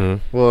Yeah, Mhm.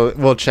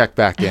 we'll check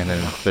back in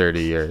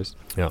 30 years.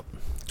 Yeah.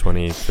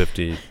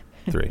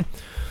 2053.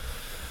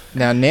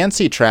 Now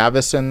Nancy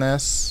Travis in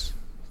this.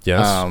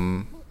 Yes.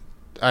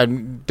 I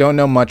don't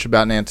know much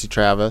about Nancy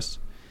Travis,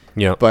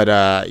 yeah.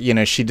 but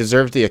she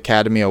deserved the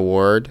Academy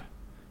Award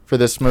for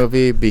this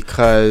movie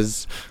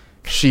because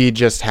she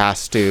just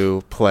has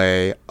to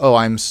play, oh,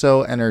 I'm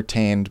so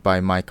entertained by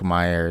Mike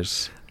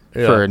Myers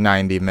Yeah. for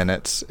 90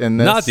 minutes in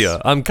this.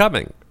 Nadia, I'm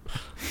coming.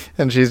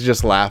 And she's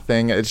just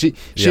laughing. And she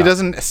Yeah.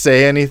 doesn't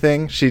say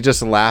anything. She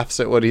just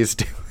laughs at what he's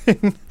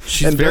doing.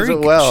 She's and very does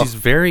it well. She's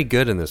very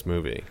good in this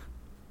movie.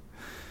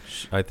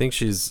 I think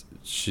she's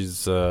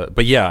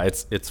but yeah,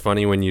 it's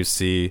funny when you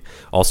see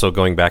also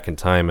going back in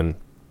time and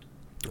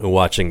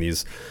watching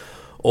these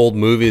old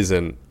movies,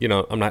 and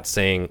I'm not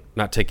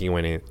taking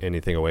away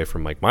anything away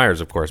from Mike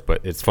Myers, of course,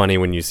 but it's funny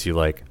when you see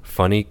like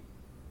funny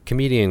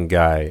comedian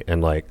guy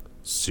and like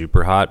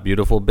super hot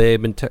beautiful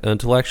babe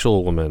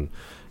intellectual woman,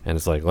 and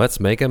it's like, let's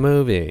make a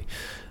movie,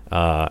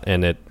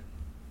 and it.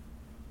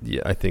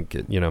 Yeah, I think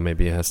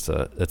maybe it has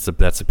to. That's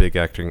a big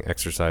acting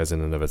exercise in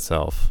and of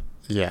itself.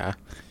 Yeah.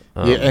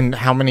 Yeah. And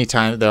how many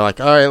times they're like,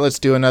 all right, let's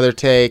do another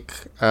take.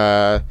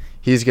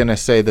 He's going to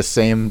say the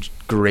same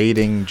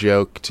grating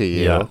joke to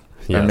you. Yeah. Or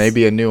Yes.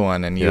 maybe a new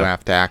one, and you Yeah.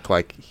 have to act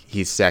like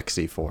he's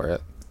sexy for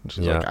it. And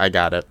she's Yeah. like, I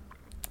got it.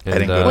 And, I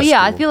didn't go to well,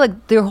 yeah, I school. feel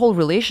like their whole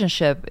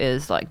relationship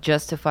is like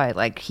justified.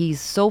 Like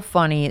he's so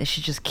funny that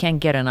she just can't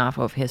get enough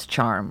of his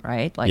charm,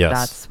 right? Like Yes.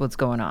 that's what's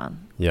going on.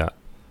 Yeah.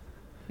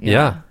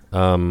 Yeah.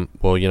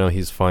 Well,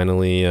 he's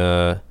finally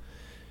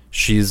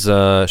she's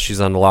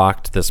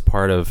unlocked this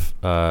part of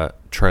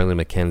Charlie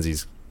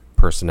McKenzie's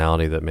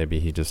personality that maybe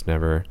he just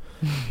never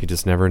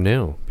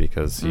knew,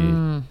 because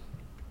he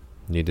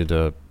needed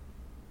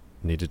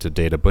to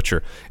date a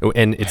butcher.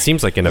 And it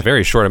seems like in a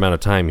very short amount of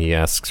time he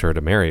asks her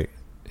to marry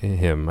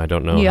him. I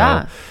don't know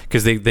Yeah.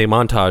 because they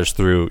montage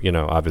through,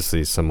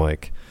 obviously some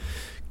like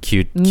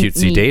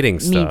cutesy dating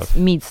stuff.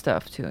 Meat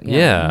stuff too.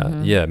 Yeah,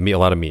 Mhm. yeah, a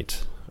lot of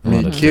meat. A Meat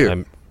lot of-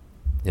 cute.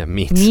 Yeah,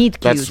 meat. Meat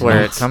cute. That's where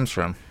it meat. comes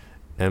from.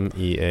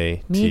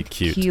 MEAT Meat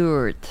cute.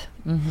 cute.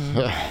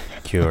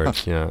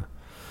 Cured, yeah.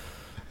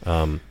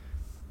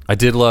 I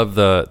did love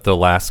the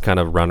last kind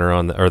of runner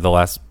on the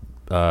last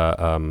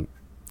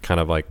kind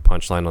of like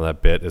punchline on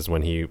that bit is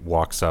when he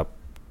walks up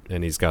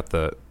and he's got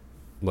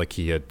like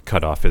he had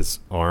cut off his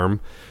arm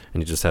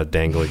and he just had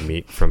dangling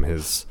meat from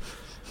his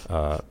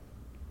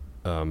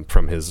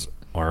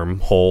arm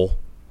hole,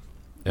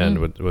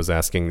 and was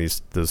asking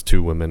those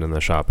two women in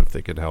the shop if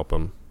they could help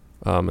him,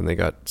 and they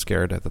got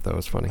scared. I thought that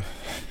was funny.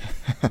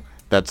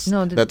 That's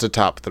a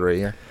top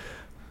 3.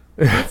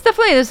 It's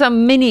definitely there's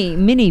some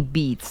mini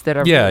beats that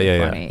are really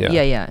funny.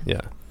 Yeah.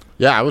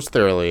 Yeah, I was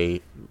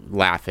thoroughly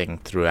laughing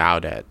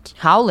throughout it.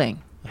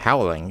 Howling.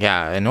 Howling,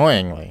 yeah,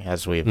 annoyingly,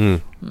 as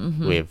we've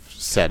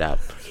set up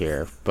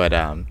here. But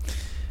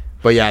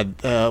yeah,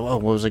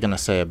 what was I gonna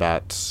say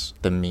about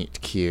the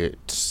meet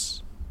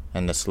cute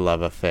and this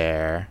love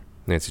affair?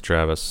 Nancy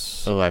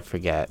Travis. Oh, I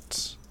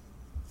forget.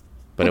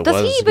 But it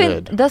Does was he even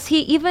good. does he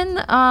even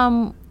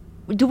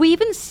do we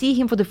even see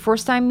him for the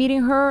first time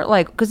meeting her?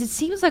 Like, because it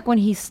seems like when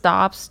he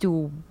stops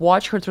to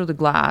watch her through the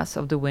glass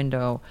of the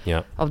window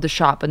Yeah. of the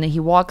shop, and then he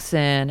walks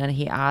in and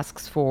he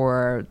asks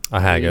for A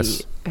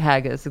haggis.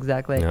 Haggis,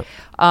 exactly.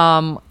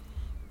 Yeah.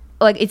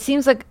 Like, it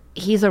seems like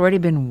he's already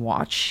been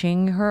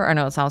watching her. I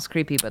know it sounds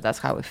creepy, but that's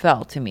how it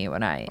felt to me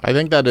when I I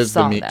think that is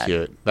the saw meet that.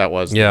 cute. That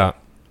was Yeah.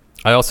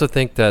 I also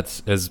think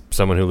that as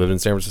someone who lived in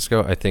San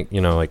Francisco, I think,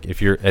 like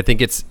I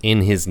think it's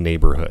in his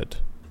neighborhood.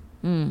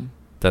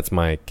 That's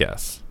my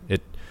guess.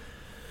 It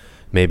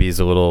maybe is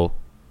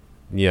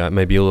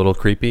maybe a little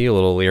creepy, a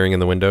little leering in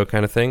the window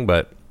kind of thing,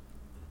 but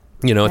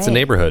it's a Hey,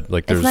 neighborhood.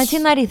 Like It's there's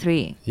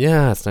 1993.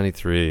 Yeah, it's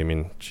 93. I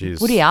mean, geez.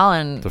 Woody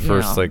Allen. The you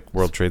first know, like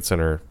World Trade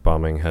Center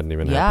bombing hadn't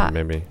even Yeah.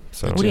 happened maybe.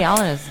 So Woody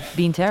Allen is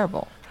being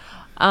terrible.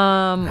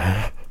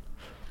 I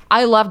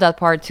love that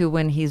part too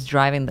when he's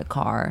driving the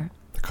car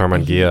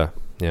Carmen Gia.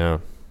 Yeah.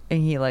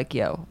 and he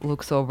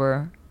looks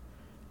over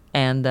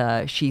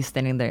and she's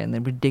standing there in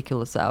the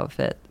ridiculous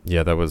outfit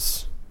Yeah, that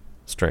was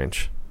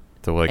strange.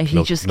 The like and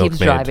he just keeps milkmaid.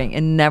 driving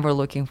and never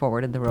looking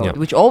forward in the road, Yeah.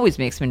 which always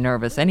makes me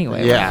nervous anyway.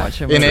 When I Yeah. watch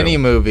a In movie. any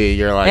movie,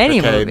 you're like, Any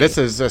okay, movie. this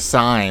is a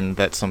sign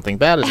that something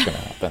bad is going to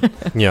happen.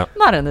 Yeah.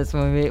 Not in this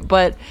movie,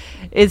 but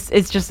it's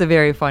just a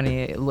very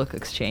funny look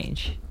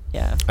exchange.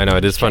 Yeah. I know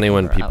it is funny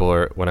when Checking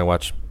her when I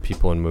watch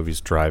people in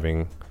movies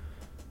driving.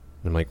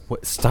 I'm like,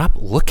 what? Stop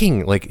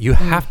looking! Like you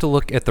have to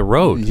look at the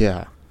road.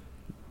 Yeah.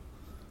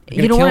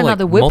 You're You don't gonna want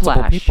kill, another multiple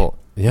whiplash. people.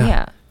 Yeah,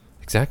 Yeah.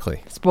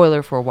 exactly.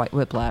 Spoiler for White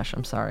Whiplash.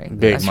 I'm sorry.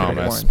 Big I should have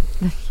moments.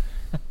 warned.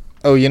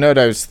 Oh, you know what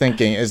I was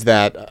thinking is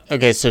that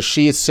okay, so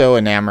she's so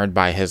enamored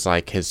by his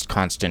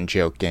constant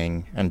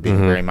joking and being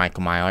very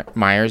Michael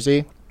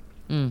Myersy,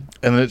 and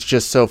it's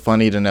just so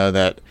funny to know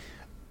that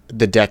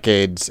the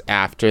decades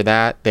after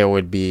that there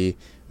would be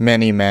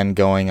many men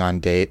going on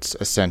dates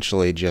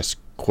essentially just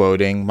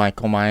quoting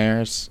Michael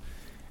Myers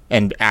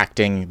and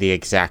acting the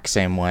exact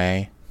same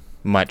way,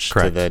 much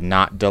Correct. to the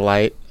not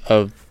delight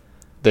of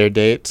their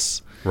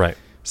dates. Right.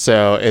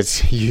 So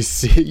it's you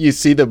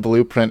see the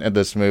blueprint of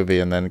this movie,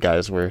 and then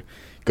guys were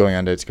going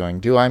on dates, going,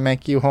 "Do I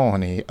make you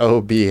horny?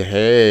 Oh,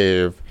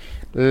 behave,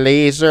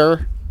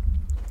 laser."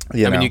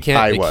 I mean, you can't.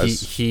 I like,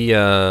 was.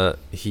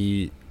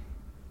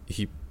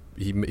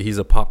 He's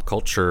a pop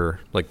culture.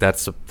 Like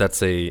that's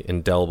a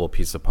indelible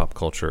piece of pop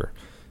culture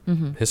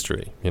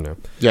history.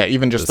 Yeah,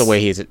 even just the this- way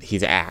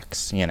he's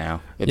acts.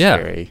 It's Yeah.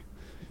 very.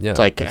 Yeah. It's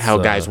like how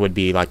guys would. would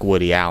be like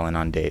Woody Allen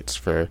on dates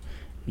for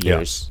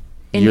Yeah.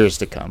 years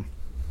to come.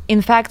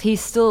 In fact,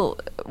 he's still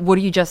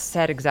what you just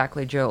said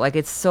exactly, Joe. Like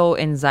it's so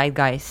in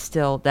zeitgeist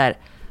still that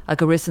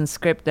like a recent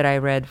script that I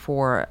read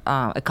for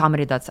a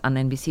comedy that's on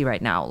NBC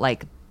right now.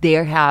 Like they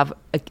have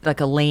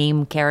a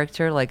lame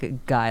character, like a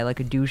guy, like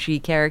a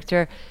douchey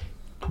character,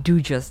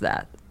 do just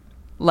that.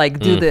 Like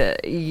do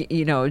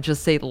the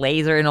just say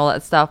laser and all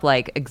that stuff.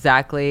 Like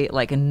exactly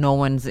like and no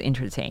one's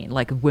entertained.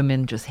 Like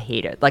women just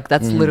hate it. Like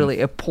that's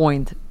literally a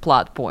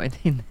plot point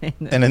in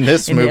And in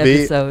this in the movie,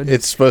 episode.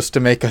 it's supposed to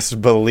make us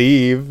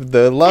believe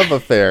the love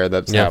affair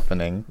that's Yeah.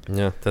 happening.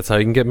 Yeah, that's how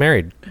you can get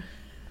married,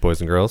 boys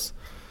and girls.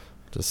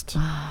 Just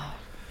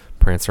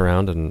prance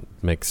around and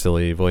make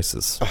silly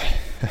voices.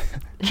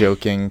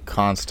 Joking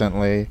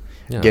constantly,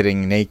 Yeah.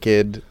 getting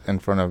naked in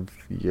front of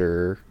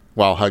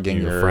while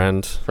hugging Your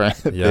friend.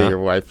 Yeah. your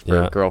wife or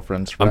Yeah.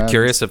 girlfriend's friend. I'm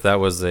curious if that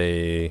was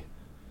a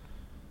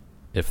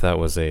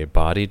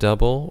body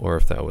double or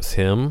if that was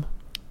him.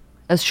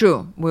 That's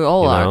true. We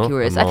all You are know,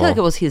 curious. I'm I feel like all-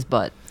 it was his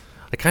butt.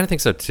 I kind of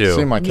think so too.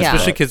 Seemed like his Yeah.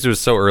 Especially butt. because it was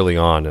so early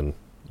on, and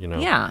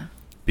Yeah.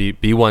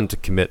 be one to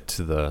commit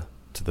to the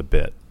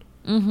bit,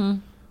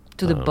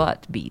 To the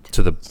butt beat.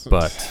 to the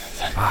butt.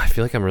 I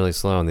feel like I'm really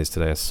slow on these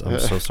today. I'm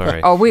so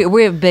sorry. Oh,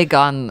 we're big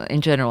on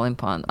in general on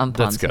That's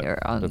puns good. here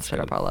on That's Shut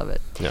Up, good. I Love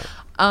It.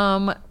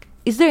 Yeah.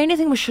 Is there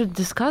anything we should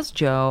discuss,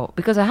 Joe?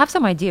 Because I have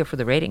some idea for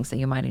the ratings that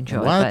you might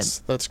enjoy.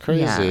 What? That's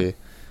crazy.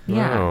 But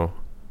yeah. Oh.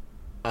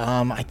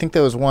 I think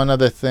there was one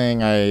other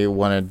thing I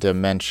wanted to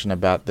mention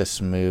about this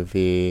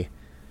movie.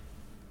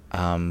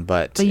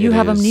 But you it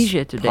have is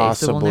amnesia today,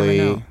 so we'll never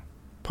know.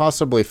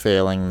 possibly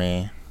failing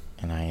me,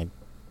 and I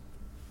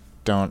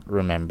don't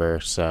remember,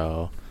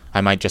 so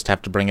I might just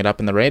have to bring it up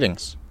in the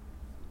ratings.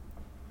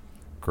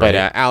 Great.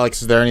 But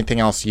Alex, is there anything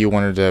else you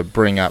wanted to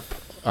bring up?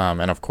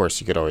 And of course,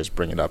 you could always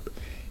bring it up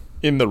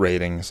in the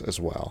ratings as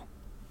well.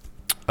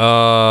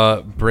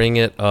 Bring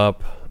it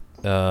up.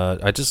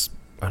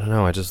 I don't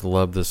know. I just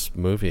love this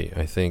movie.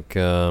 I think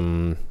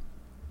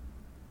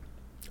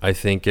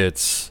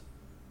it's.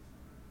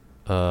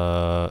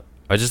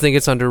 I just think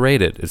it's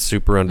underrated. It's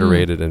super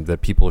underrated, and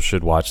that people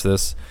should watch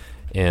this.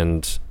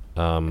 And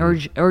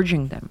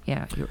Urging them.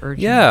 Yeah, you're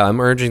urging yeah, them. I'm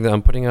urging them.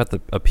 I'm putting out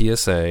a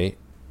PSA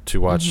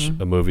to watch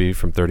a movie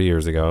from 30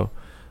 years ago.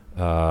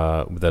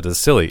 That is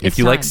silly. It's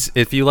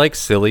If you like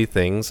silly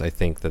things, I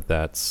think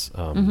that's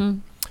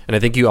and I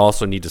think you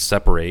also need to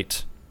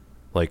separate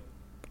like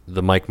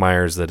the Mike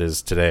Myers that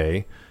is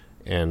today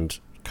and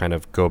kind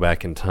of go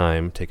back in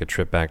time, take a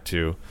trip back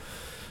to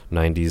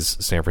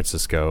 90s San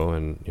Francisco,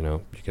 and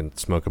you can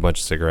smoke a bunch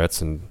of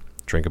cigarettes and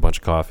drink a bunch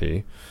of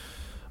coffee,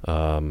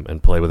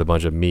 and play with a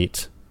bunch of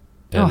meat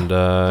And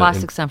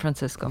Classic San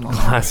Francisco moment.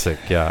 classic,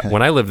 yeah.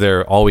 When I lived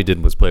there, all we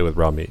did was play with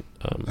raw meat,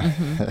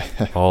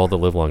 all the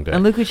live long day.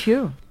 And look at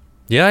you.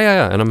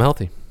 Yeah, and I'm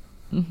healthy.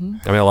 I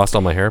mean, I lost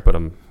all my hair, but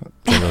I'm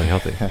really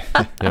healthy.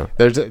 Yeah,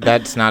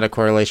 That's not a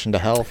correlation to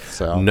health.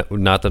 So no,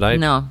 not that I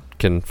No.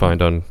 can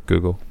find on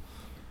Google.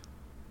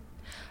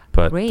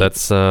 But Great.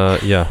 that's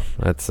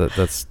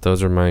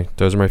those are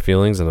my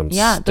feelings, and I'm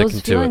Yeah, sticking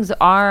those to feelings it.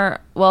 are,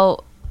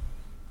 well,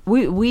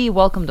 we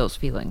welcome those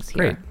feelings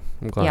here. Great.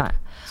 I'm glad. Yeah.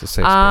 It's a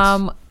safe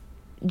space.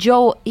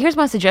 Joe, here's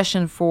my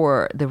suggestion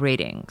for the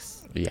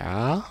ratings.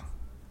 yeah,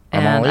 I'm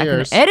And all I can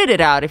ears. edit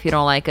it out if you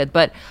don't like it.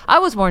 But I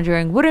was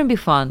wondering, wouldn't it be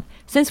fun,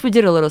 since we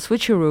did a little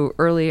switcheroo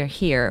earlier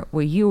here,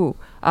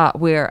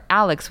 where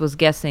Alex was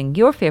guessing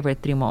your favorite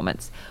 3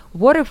 moments,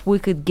 what if we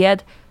could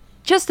get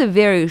just a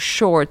very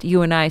short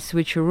you and I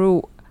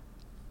switcheroo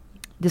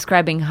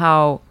describing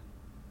how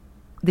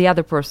the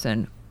other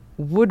person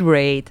would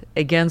rate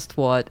against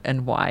what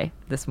and why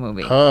this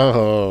movie.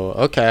 Oh,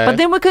 okay. But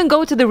then we can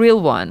go to the real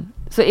one.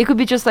 So it could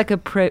be just like a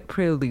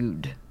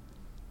prelude.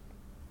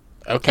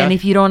 okay. And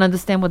if you don't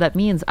understand what that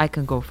means, I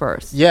can go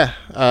first. yeah,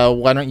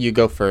 why don't you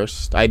go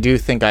first? I do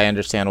think I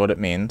understand what it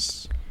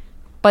means.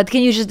 But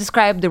can you just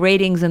describe the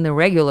ratings in the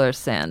regular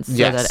sense so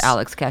Yes. that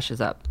Alex catches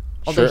up?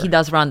 Although Sure. he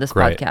does run this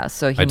Right. podcast,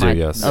 so he I do, might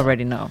yes.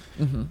 already know.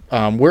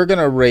 We're going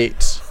to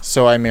rate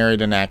So I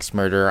Married an Axe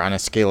Murderer on a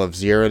scale of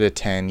 0 to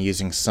 10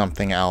 using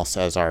something else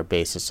as our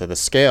basis of the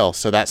scale.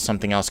 So that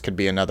something else could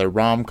be another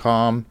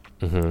rom-com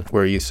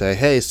where you say,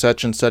 hey,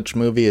 such and such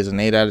movie is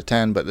an 8 out of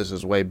 10, but this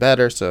is way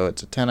better, so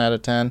it's a 10 out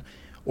of 10.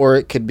 Or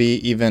it could be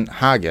even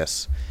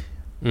haggis.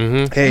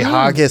 Hey,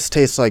 haggis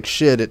tastes like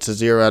shit. It's a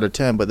 0 out of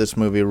 10, but this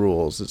movie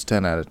rules. It's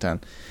 10 out of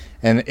 10.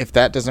 And if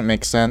that doesn't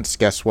make sense,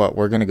 guess what?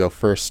 We're going to go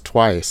first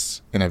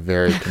twice in a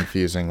very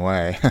confusing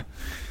way.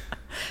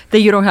 That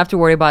you don't have to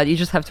worry about. You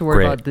just have to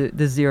worry Great.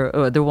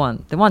 about the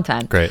one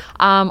time. Great.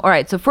 All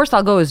right. So first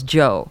I'll go as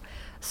Joe.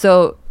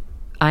 So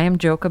I am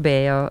Joe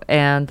Cabello,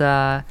 and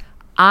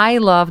I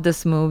love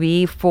this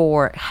movie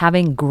for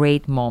having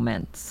great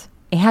moments.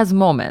 It has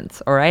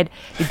moments, all right?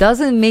 It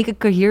doesn't make a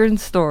coherent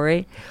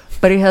story,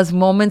 but it has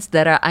moments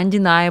that are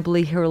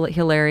undeniably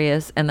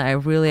hilarious, and I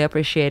really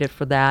appreciate it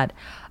for that.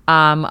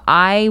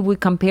 I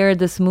would compare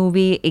this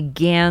movie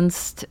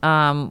against,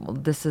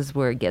 this is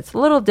where it gets a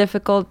little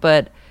difficult,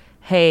 but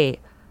hey,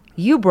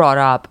 you brought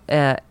up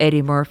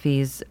Eddie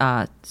Murphy's,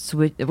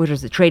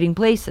 Trading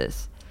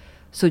Places.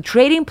 So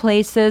Trading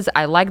Places,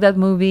 I like that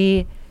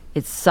movie.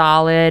 It's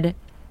solid.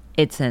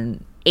 It's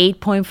an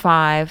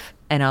 8.5,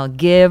 and I'll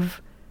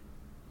give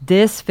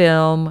this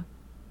film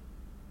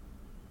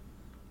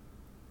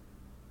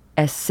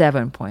a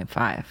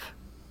 7.5.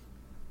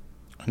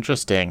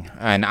 Interesting.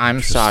 And I'm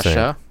Interesting.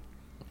 Sasha.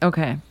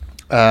 Okay.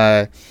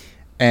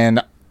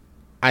 And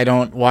I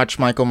don't watch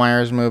Michael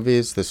Myers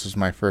movies. This is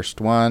my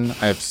first one.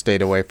 I've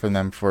stayed away from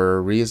them for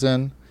a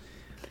reason.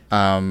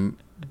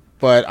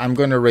 But I'm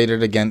going to rate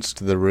it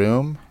against The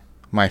Room,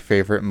 my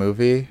favorite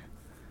movie,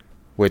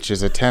 which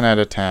is a 10 out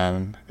of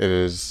 10. It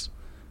is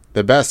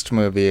the best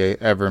movie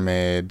ever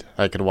made.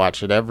 I could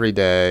watch it every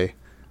day.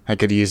 I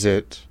could use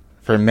it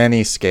for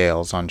many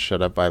scales on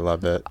Shut Up, I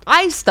Love It.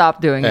 I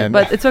stopped doing it, And-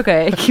 but it's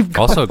okay. Keep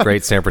going. Also, a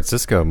great San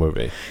Francisco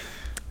movie.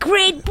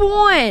 Great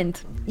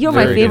point. You're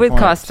my Very good favorite point.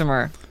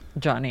 customer,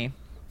 Johnny.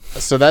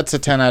 So that's a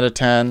 10 out of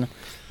 10.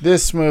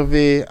 This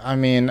movie, I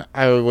mean,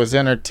 I was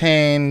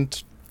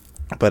entertained,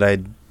 but I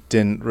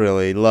didn't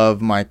really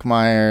love Mike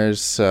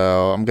Myers,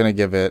 so I'm going to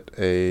give it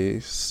a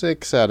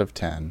 6 out of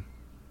 10.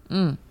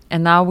 And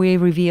now we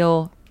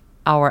reveal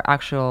our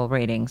actual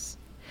ratings.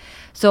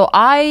 So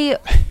I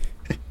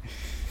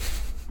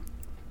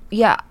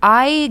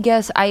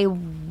guess I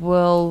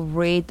will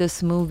rate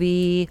this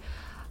movie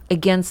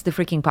against the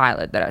freaking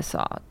pilot that I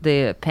saw,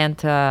 the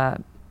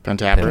Pentaveret.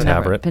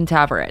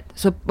 Pentaveret.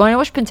 So when I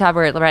watched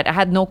Pentaveret, right, I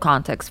had no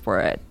context for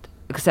it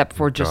except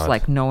for just God.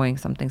 like knowing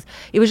some things.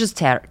 It was just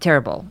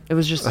terrible. It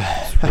was just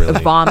Really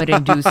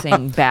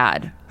vomit-inducing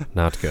bad.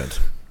 not good.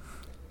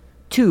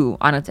 2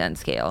 on a 10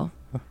 scale.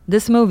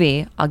 This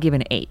movie, I'll give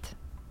an 8.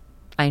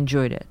 I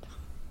enjoyed it.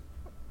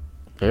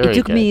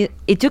 Very good.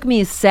 It took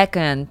me a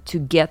second to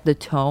get the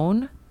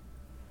tone,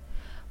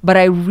 but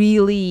I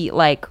really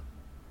like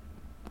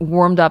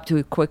warmed up to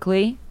it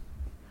quickly.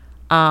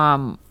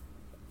 Once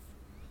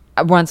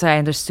I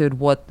understood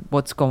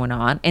what's going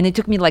on, and it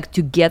took me like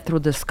to get through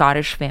the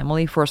Scottish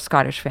family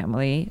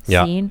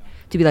Yeah. scene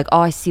to be like,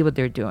 oh, I see what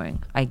they're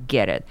doing. I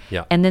get it.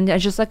 Yeah. And then I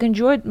just like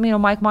enjoyed,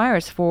 Mike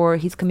Myers for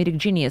his comedic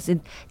genius.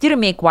 It didn't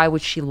make Why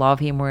Would She Love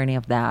Him or any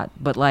of that,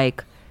 but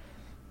like,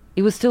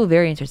 it was still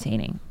very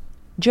entertaining.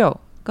 Joe,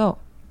 go.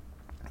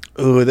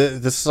 Ooh,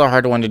 this is a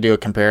hard one to do a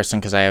comparison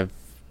because I have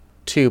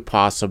 2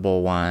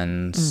 possible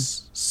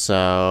ones.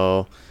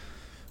 So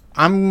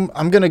I'm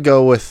going to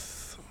go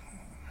with,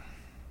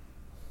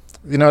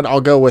 you know what,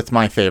 I'll go with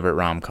my favorite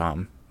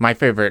rom-com. My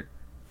favorite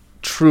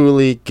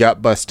truly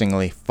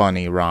gut-bustingly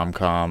funny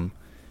rom-com,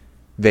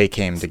 They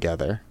Came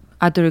Together.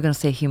 I thought you were going to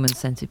say Human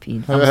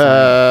Centipede. I'm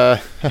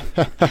sorry.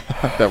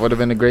 That would have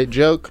been a great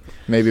joke.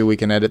 Maybe we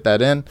can edit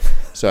that in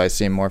so I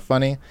seem more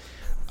funny.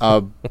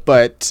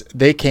 But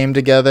They Came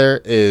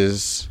Together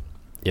is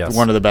Yes.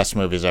 one of the best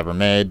movies ever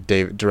made,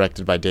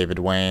 directed by David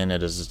Wayne.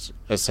 It is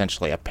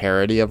essentially a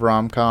parody of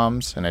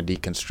rom-coms and a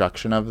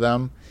deconstruction of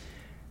them.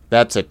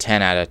 That's a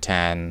 10 out of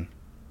 10.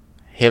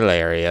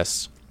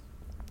 Hilarious.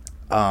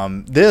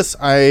 This,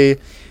 I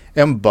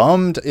am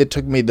bummed it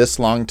took me this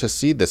long to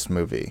see this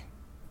movie,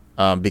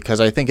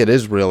 because I think it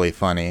is really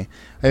funny.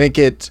 I think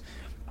it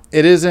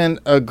isn't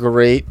a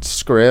great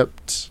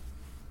script,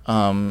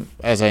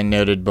 as I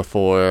noted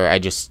before.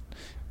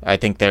 I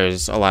think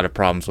there's a lot of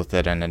problems with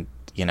it, and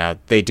you know,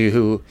 they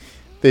do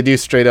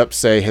straight up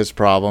say his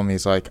problem.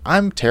 He's like,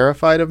 I'm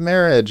terrified of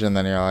marriage. And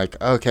then you're like,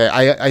 okay,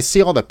 I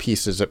see all the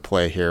pieces at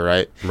play here,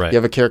 right? Right. You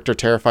have a character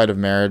terrified of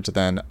marriage,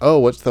 then, oh,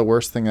 what's the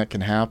worst thing that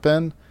can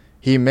happen?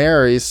 He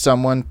marries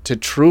someone to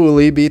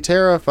truly be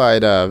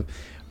terrified of.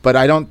 But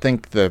I don't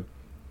think the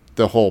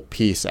whole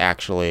piece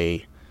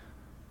actually,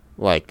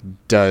 like,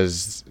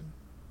 does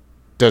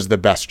the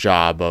best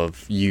job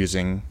of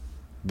using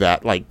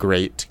that, like,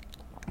 great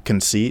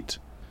conceit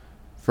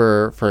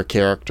for a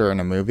character in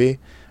a movie.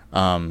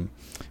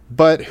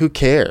 But who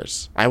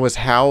cares? I was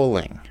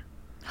howling.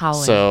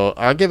 So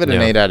I'll give it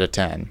an 8 out of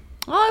 10.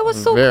 Oh, it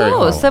was so Very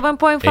close. howling.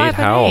 7.5 8 and 8.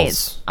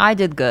 howls. I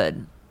did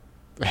good.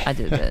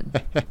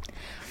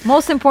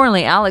 Most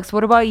importantly, Alex,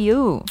 what about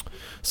you?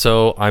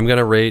 So I'm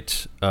gonna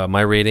rate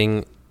my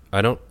rating.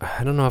 I don't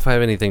know if I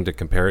have anything to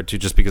compare it to,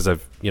 just because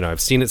I've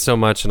seen it so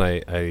much, and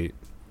I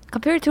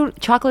Compared to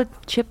chocolate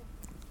chip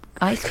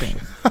ice cream.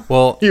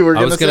 well You were I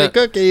going was to say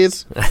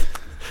cookies.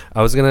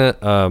 I was gonna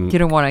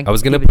Didn't want to. I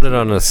was gonna put it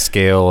on a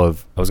scale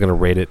of, I was gonna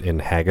rate it in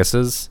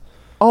haggises.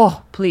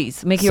 Oh,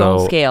 please make your own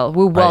So, scale.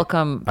 We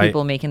welcome I-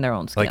 people making their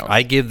own scales. Like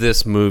I'll give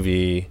this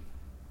movie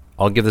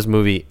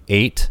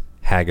 8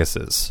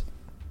 haggises.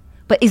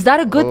 But is that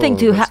a good thing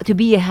Oh, to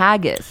be a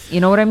haggis? You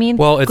know what I mean?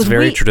 Well, it's 'Cause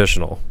very we-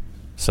 traditional.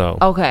 So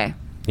Okay.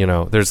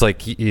 there's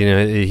like,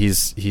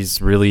 he's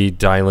really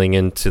dialing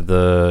into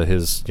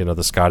the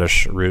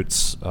Scottish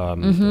roots. I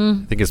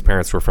think his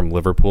parents were from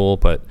Liverpool,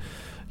 but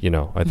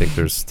I think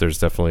there's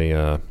definitely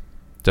a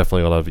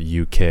lot of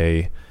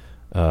UK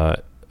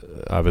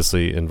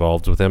obviously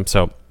involved with him.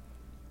 So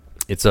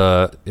it's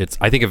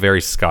I think a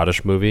very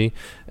Scottish movie.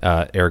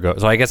 Ergo,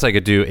 so I guess I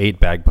could do 8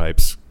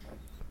 bagpipes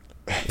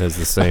as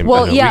the same.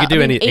 Well, we could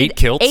do 8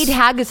 kilts. 8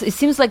 haggis. It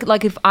seems like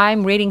if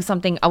I'm rating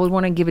something, I would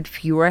want to give it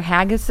fewer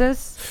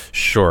haggises.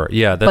 Sure.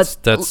 Yeah. That's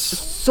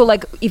So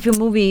like if your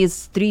movie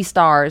is 3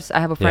 stars, I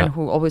have a friend Yeah.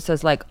 who always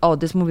says like, oh,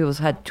 this movie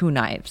had 2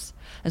 knives,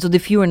 and so the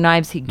fewer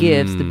knives he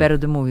gives, the better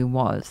the movie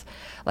was.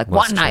 Like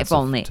Less one knife chance of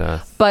only.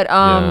 death. But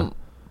Yeah.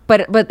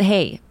 but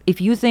hey, if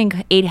you think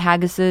 8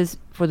 haggises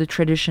for the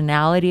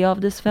traditionality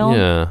of this film,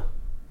 Yeah.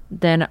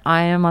 then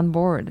I am on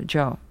board.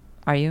 Joe,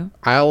 are you?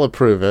 I'll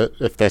approve it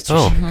if that's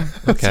Oh,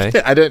 okay.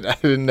 I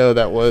didn't know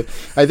that was.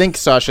 I think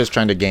Sasha's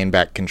trying to gain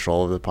back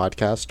control of the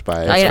podcast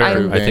by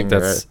approving, I think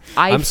that's.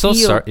 I I'm so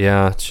feel sorry.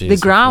 Yeah. Geez, The I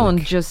ground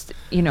think- just,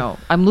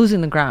 I'm losing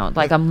the ground.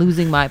 Like I'm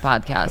losing my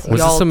podcast. Was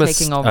Y'all this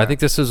taking over. I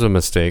think this was a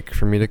mistake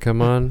for me to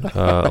come on.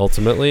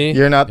 Ultimately,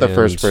 You're not the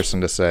first and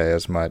person to say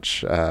as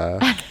much.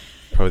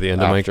 Probably the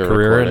end of my after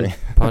career in recording.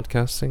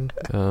 podcasting.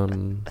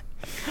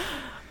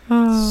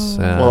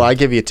 Sad. Well, I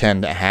give you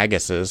 10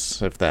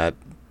 haggises if that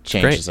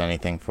changes Great.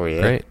 anything for you.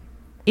 Great.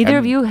 Either I'm-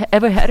 of you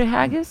ever had a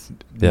haggis?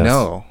 Yes.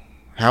 No.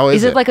 How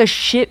is it like a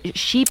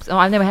sheep's? Oh,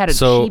 I've never had a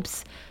So-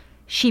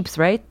 sheep's,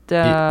 right?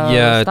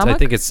 Yeah, I stomach?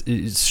 think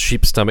it's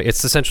sheep stomach.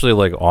 It's essentially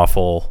like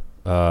offal,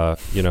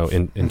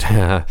 in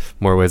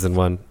more ways than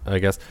one, I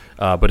guess.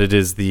 But it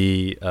is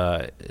the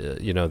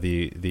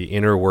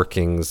inner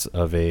workings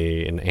of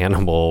an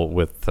animal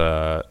with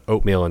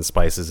oatmeal and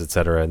spices,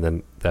 etc., and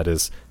then that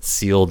is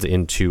sealed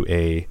into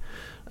a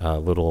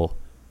little.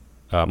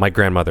 My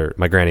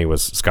granny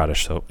was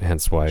Scottish, so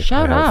hence why.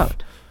 Shout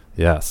out.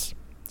 Yes,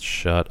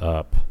 shut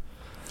up.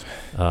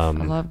 I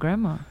love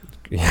grandma.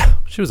 Yeah,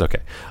 she was okay.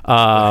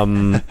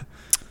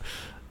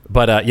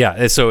 But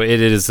yeah, so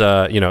it is,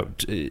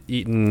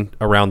 eaten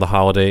around the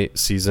holiday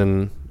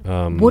season.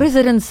 What is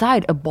it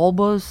inside? A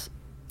bulbous?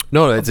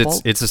 No, a it's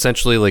bulb? it's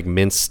essentially like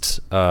minced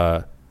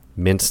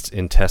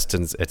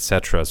intestines,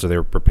 etc. So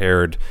they're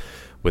prepared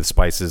with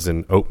spices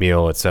and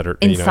oatmeal, etc.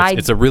 Inside-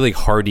 It's a really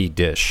hearty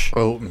dish.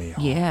 oatmeal?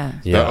 Yeah.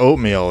 Yeah. The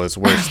oatmeal is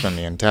worse than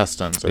the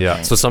intestines. I Yeah.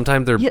 think. So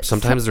sometimes Yeah,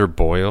 they're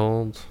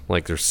boiled,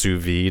 like they're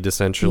sous vide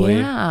essentially.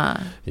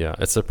 Yeah. Yeah,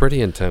 it's a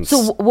pretty intense.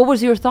 So what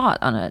was your thought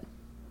on it?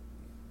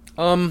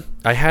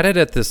 I had it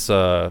at this.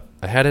 I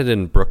had it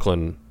in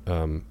Brooklyn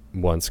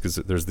once because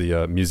there's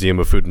the Museum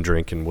of Food and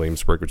Drink in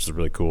Williamsburg, which is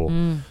really cool.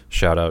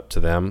 Shout out to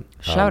them.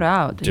 Shout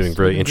out. Doing It's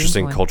really really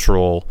interesting green point.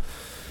 cultural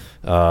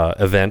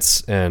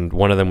events, and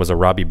one of them was a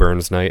Robbie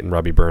Burns night, and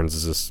Robbie Burns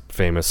is this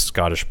famous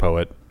Scottish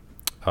poet,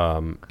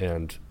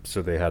 and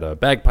so they had a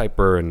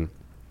bagpiper, and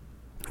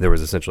there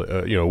was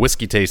essentially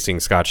whiskey tasting,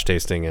 Scotch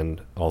tasting,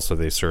 and also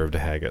they served a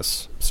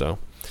haggis. So,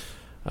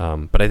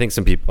 but I think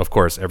some people, of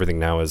course, everything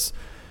now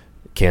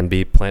can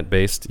be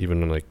plant-based,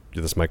 even like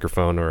this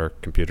microphone or our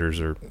computers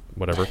or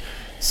whatever.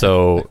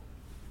 So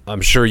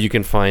I'm sure you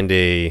can find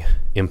a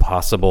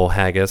impossible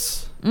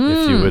haggis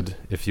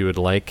if you would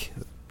like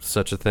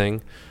such a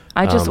thing.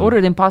 I just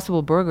ordered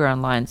Impossible Burger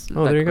online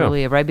there you go.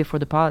 earlier, right before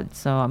the pod,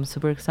 so I'm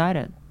super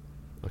excited.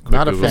 A quick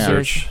Not a Google fan.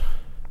 search.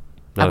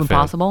 Not Of a fan.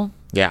 Impossible?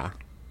 Yeah.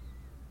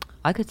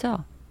 I could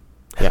tell.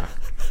 Yeah.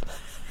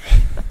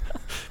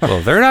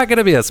 Well, they're not going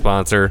to be a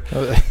sponsor.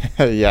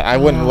 Yeah, I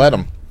wouldn't let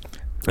them.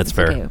 That's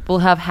fair. Okay, we'll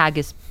have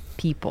haggis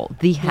people,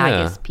 the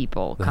haggis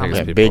people, The come haggis Yeah,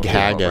 and people. big take over.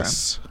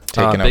 haggis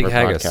taking Big over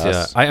haggis.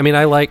 podcasts. Yeah. I mean,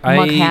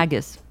 Mug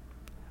haggis.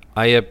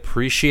 I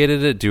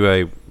appreciated it. Do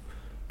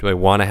I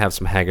want to have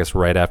some haggis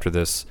right after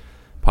this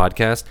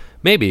podcast?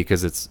 Maybe,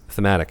 because it's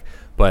thematic,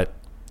 but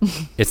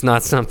it's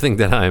not something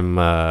that I'm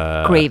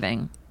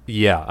Craving.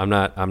 Yeah, I'm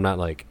not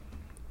like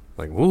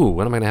ooh,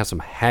 when am I gonna have some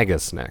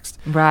haggis next?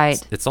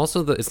 Right. It's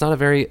also it's not a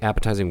very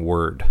appetizing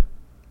word.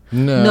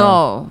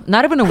 No,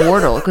 not even a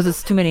wordle because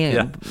it's too many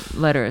Yeah.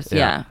 letters.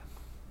 Yeah.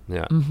 Yeah.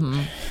 Yeah. Mm-hmm.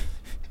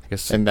 I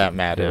guess. And that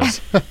matters.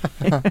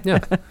 Yeah.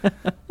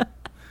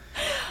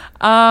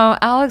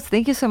 Alex,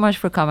 thank you so much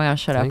for coming on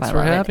Shut Thanks Up. I for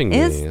Love It. having me.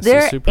 Is This is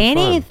there super fun.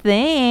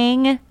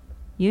 anything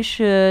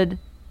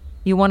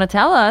you want to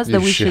tell us that You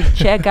we should should.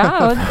 check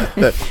out?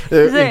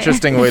 there-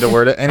 Interesting way to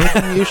word it.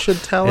 Anything you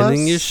should tell us?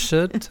 Anything you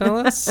should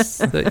tell us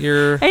that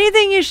you're.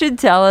 Anything you should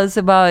tell us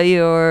about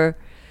your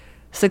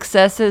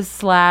successes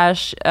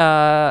 /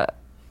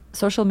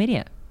 social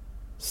media?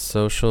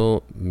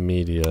 Social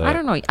media. I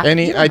don't know.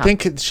 I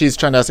think she's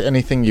trying to ask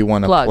anything you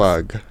want to Plugs.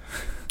 plug.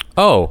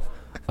 Oh,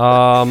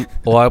 well,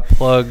 I'll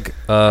plug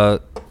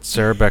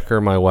Sarah Becker,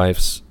 my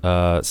wife's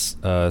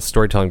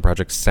storytelling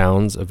project,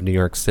 Sounds of New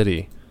York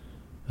City,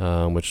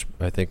 which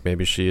I think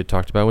maybe she had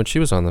talked about when she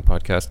was on the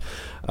podcast.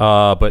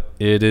 But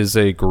it is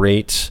a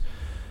great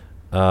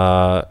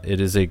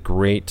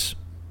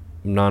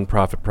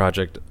nonprofit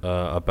project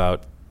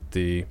about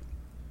the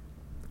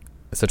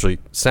essentially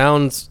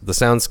the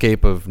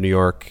soundscape of New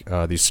York,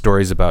 these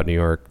stories about New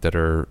York that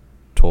are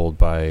told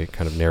by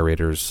kind of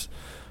narrators,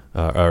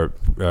 or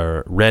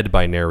read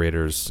by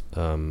narrators,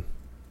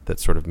 that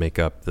sort of make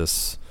up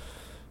this,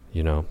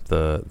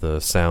 the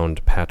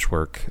sound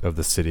patchwork of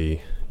the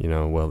city.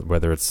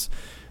 Whether it's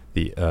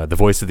the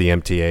voice of the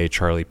MTA,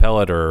 Charlie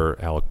Pellet, or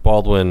Alec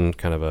Baldwin,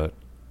 kind of a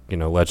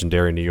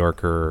legendary New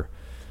Yorker,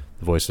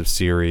 the voice of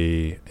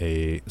Siri,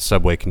 a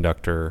subway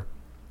conductor.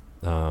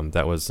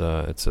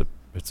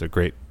 It's a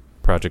great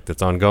project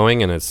that's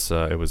ongoing, and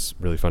it was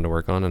really fun to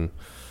work on,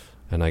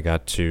 and I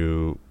got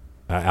to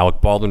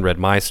Alec Baldwin read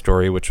my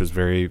story, which was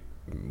very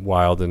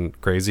wild and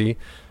crazy,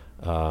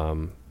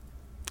 and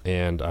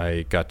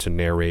I got to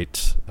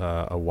narrate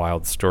a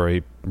wild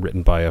story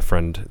written by a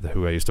friend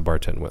who I used to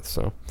bartend with.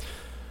 So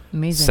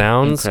Amazing.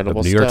 Sounds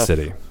Incredible of New York stuff.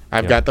 City.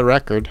 I've Yeah. got the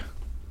record.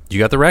 You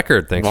got the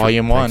record. Thanks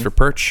Volume for, 1. Thanks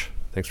for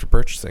Thanks for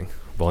purchasing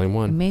Volume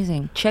 1.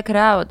 Amazing. Check it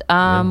out.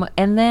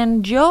 And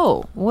then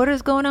Joe, what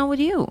is going on with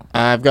you?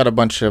 I've got a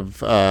bunch of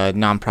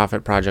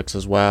nonprofit projects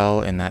as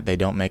well, in that they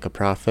don't make a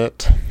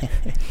profit.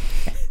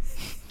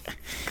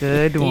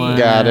 Good one.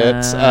 Got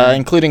it.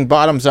 Including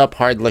Bottoms Up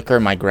Hard Liquor,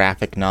 my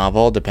graphic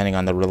novel, depending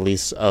on the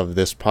release of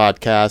this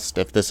podcast.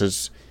 If this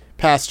is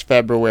past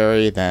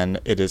February, then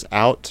it is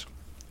out.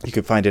 You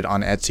can find it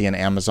on Etsy and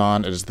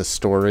Amazon. It is the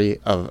story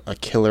of a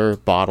killer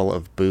bottle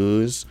of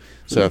booze.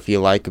 So if you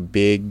like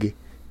big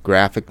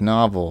graphic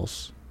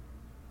novels,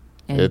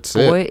 And it's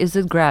boy, is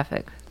it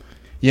graphic.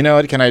 you know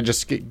what? Can I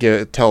just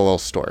tell a little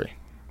story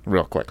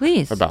real quick?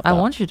 Please. about I that?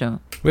 want you to.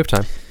 We have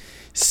time.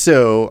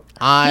 So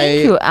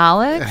Thank you,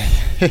 Alex.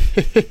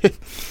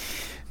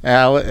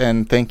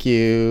 And thank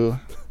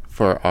you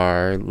for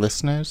our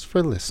listeners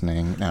for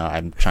listening. No,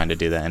 I'm trying to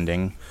do the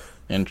ending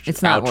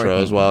It's not outro working.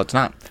 as well. It's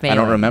not. I Failing.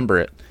 don't remember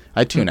it.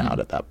 I tune out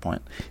at that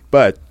point.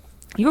 But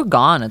You were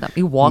gone at that.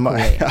 You walk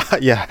away.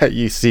 yeah,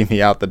 you see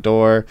me out the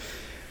door.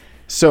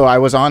 So I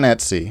was on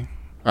Etsy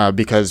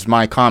because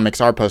my comics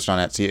are posted on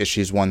Etsy,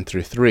 issues 1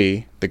 through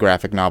 3. The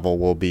graphic novel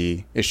will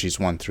be issues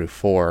 1 through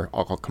 4,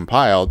 all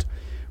compiled.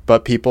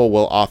 But people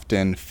will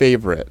often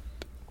favorite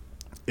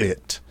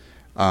it.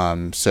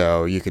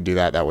 So you could do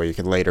that. That way you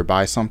could later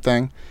buy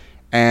something.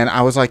 And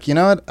I was like, you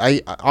know what?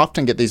 I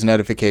often get these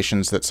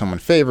notifications that someone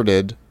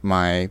favorited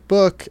my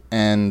book,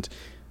 and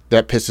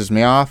that pisses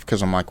me off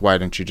because I'm like, why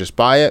didn't you just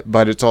buy it?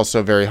 But it's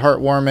also very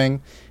heartwarming.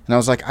 And I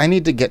was like, I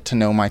need to get to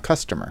know my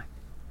customer.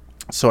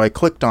 So I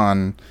clicked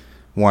on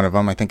one of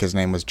them. I think his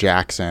name was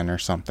Jackson or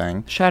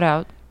something. Shout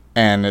out.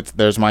 And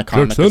there's my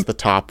comic. Jackson. It's the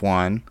top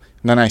one.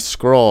 And then I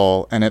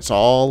scroll, and it's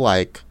all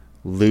like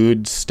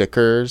lewd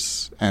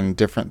stickers and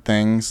different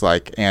things,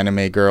 like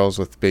anime girls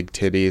with big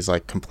titties,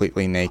 like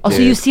completely naked. Oh, so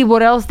you see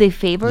what else they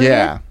favor?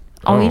 Yeah.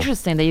 Oh, Oh.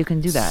 interesting that you can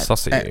do that.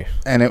 Saucy.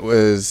 And it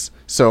was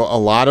so a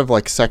lot of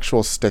like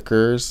sexual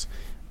stickers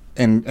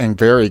and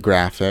very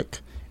graphic,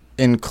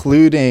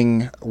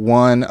 including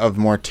one of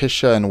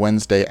Morticia and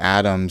Wednesday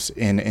Addams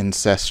in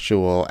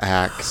incestual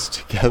acts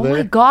Oh together.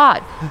 my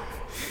God.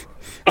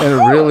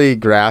 And really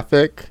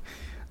graphic.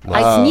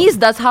 I sneezed.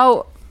 That's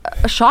how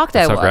shocked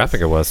That's I how was.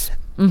 graphic it was.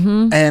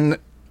 And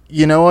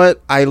you know what?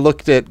 I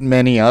looked at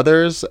many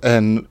others,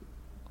 and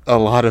a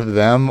lot of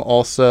them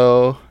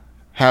also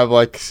have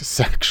like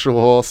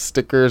sexual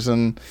stickers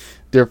and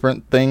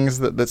different things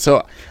that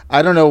so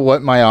I don't know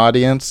what my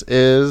audience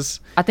is,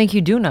 I think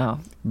you do know.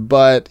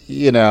 but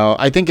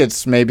I think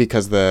it's maybe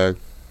because the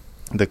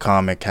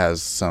comic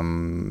has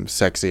some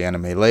sexy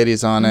anime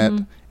ladies on it.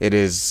 It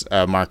is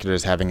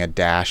marketers having a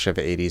dash of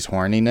 80s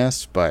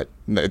horniness, but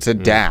it's a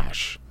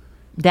dash.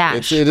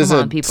 Dash. It is Come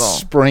a on, people.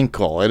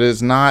 sprinkle. It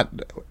is not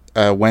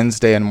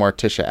Wednesday and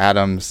Morticia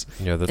Adams.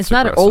 Yeah, that's It's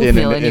not aggressive.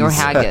 oatmeal In in an your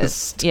incest.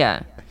 haggis.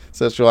 Yeah.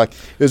 So it's like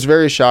it was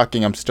very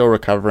shocking. I'm still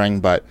recovering,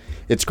 but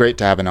it's great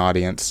to have an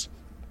audience.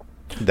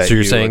 That So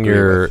you're you saying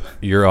agree with.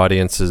 your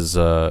audience is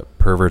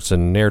perverts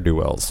and ne'er do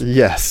wells?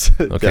 Yes.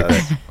 it Okay, does.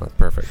 great. That's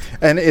perfect.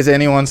 And is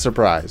anyone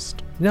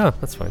surprised? Yeah,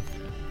 that's fine.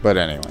 But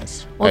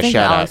anyways, Well, a thank you,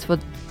 shout Alex. out.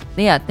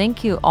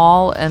 Thank you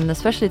all, and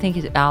especially thank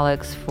you to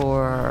Alex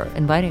for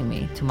inviting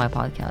me to my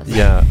podcast.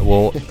 Yeah,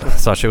 well,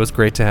 Sasha, it was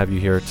great to have you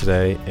here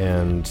today,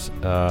 and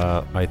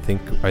I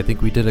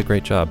think we did a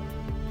great job.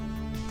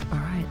 All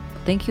right.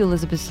 Thank you,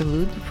 Elizabeth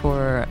Salute,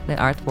 for the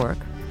artwork.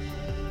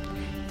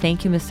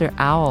 Thank you, Mr.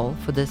 Owl,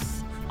 for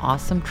this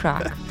awesome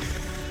track.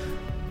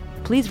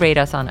 Please rate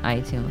us on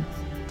iTunes.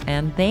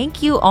 And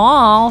thank you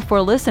all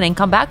for listening.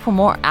 Come back for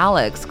more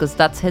Alex, because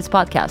that's his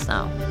podcast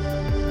now.